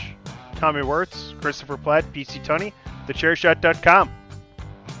Cash, Tommy Wirtz, Christopher Platt, PC Tony, thechairshot.com.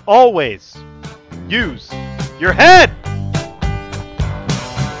 Always use your head.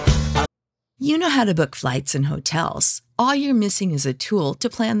 You know how to book flights and hotels. All you're missing is a tool to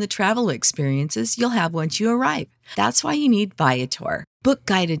plan the travel experiences you'll have once you arrive. That's why you need Viator. Book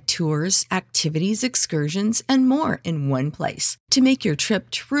guided tours, activities, excursions, and more in one place to make your trip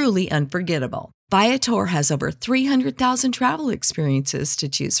truly unforgettable. Viator has over 300,000 travel experiences to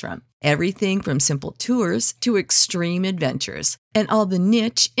choose from. Everything from simple tours to extreme adventures and all the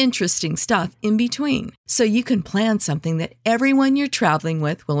niche, interesting stuff in between. So you can plan something that everyone you're traveling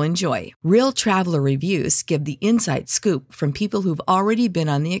with will enjoy. Real traveler reviews give the inside scoop from people who've already been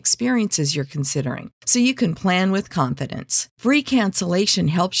on the experiences you're considering. So you can plan with confidence. Free cancellation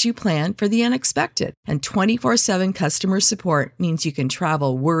helps you plan for the unexpected. And 24/7 customer support means you can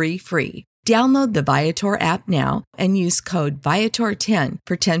travel worry-free. Download the Viator app now and use code Viator10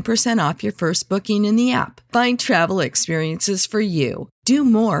 for 10% off your first booking in the app. Find travel experiences for you. Do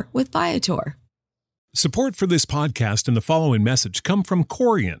more with Viator. Support for this podcast and the following message come from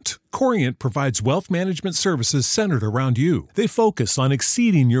Corient. Corient provides wealth management services centered around you. They focus on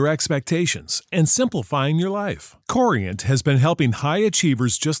exceeding your expectations and simplifying your life. Corient has been helping high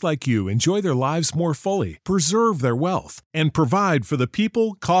achievers just like you enjoy their lives more fully, preserve their wealth, and provide for the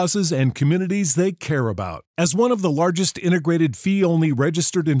people, causes, and communities they care about. As one of the largest integrated fee-only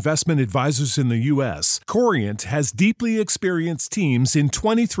registered investment advisors in the U.S., Corient has deeply experienced teams in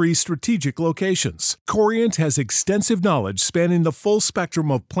 23 strategic locations. Corient has extensive knowledge spanning the full spectrum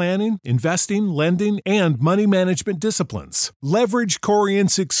of planning, investing, lending, and money management disciplines. Leverage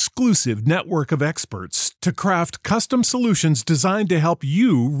Corient's exclusive network of experts to craft custom solutions designed to help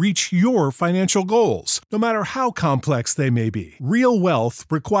you reach your financial goals, no matter how complex they may be. Real wealth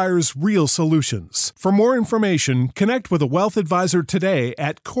requires real solutions. For more information, connect with a wealth advisor today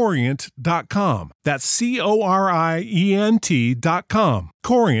at Corient.com. That's Corient.com.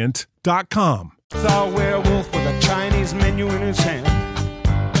 Corient.com. Saw a werewolf with a Chinese menu in his hand,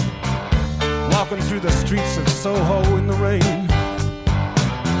 walking through the streets of Soho in the rain.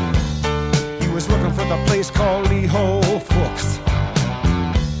 He was looking for the place called Lee Ho Fooks.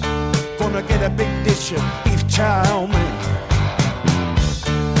 Gonna get a big dish of beef chow mein.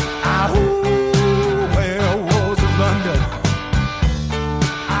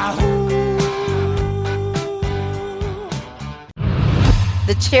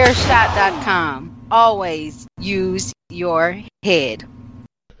 TheChairShot.com. Always use your head.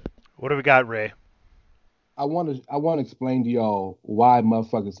 What do we got, Ray? I want to explain to y'all why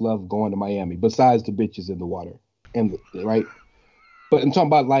motherfuckers love going to Miami, besides the bitches in the water, right? But I'm talking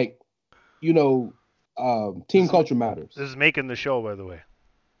about, like, you know, team culture matters. This is making the show, by the way.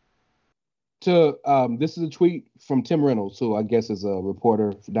 This is a tweet from Tim Reynolds, who I guess is a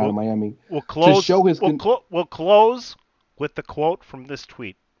reporter down in Miami. We'll close with the quote from this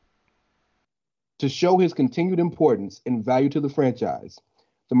tweet. To show his continued importance and value to the franchise,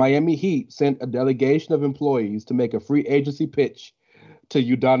 the Miami Heat sent a delegation of employees to make a free agency pitch to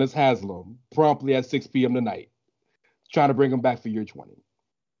Udonis Haslem promptly at 6 p.m. tonight, trying to bring him back for year 20.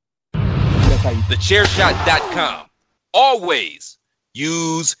 TheChairShot.com. Always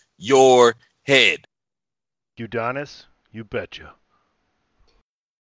use your head. Udonis, you betcha.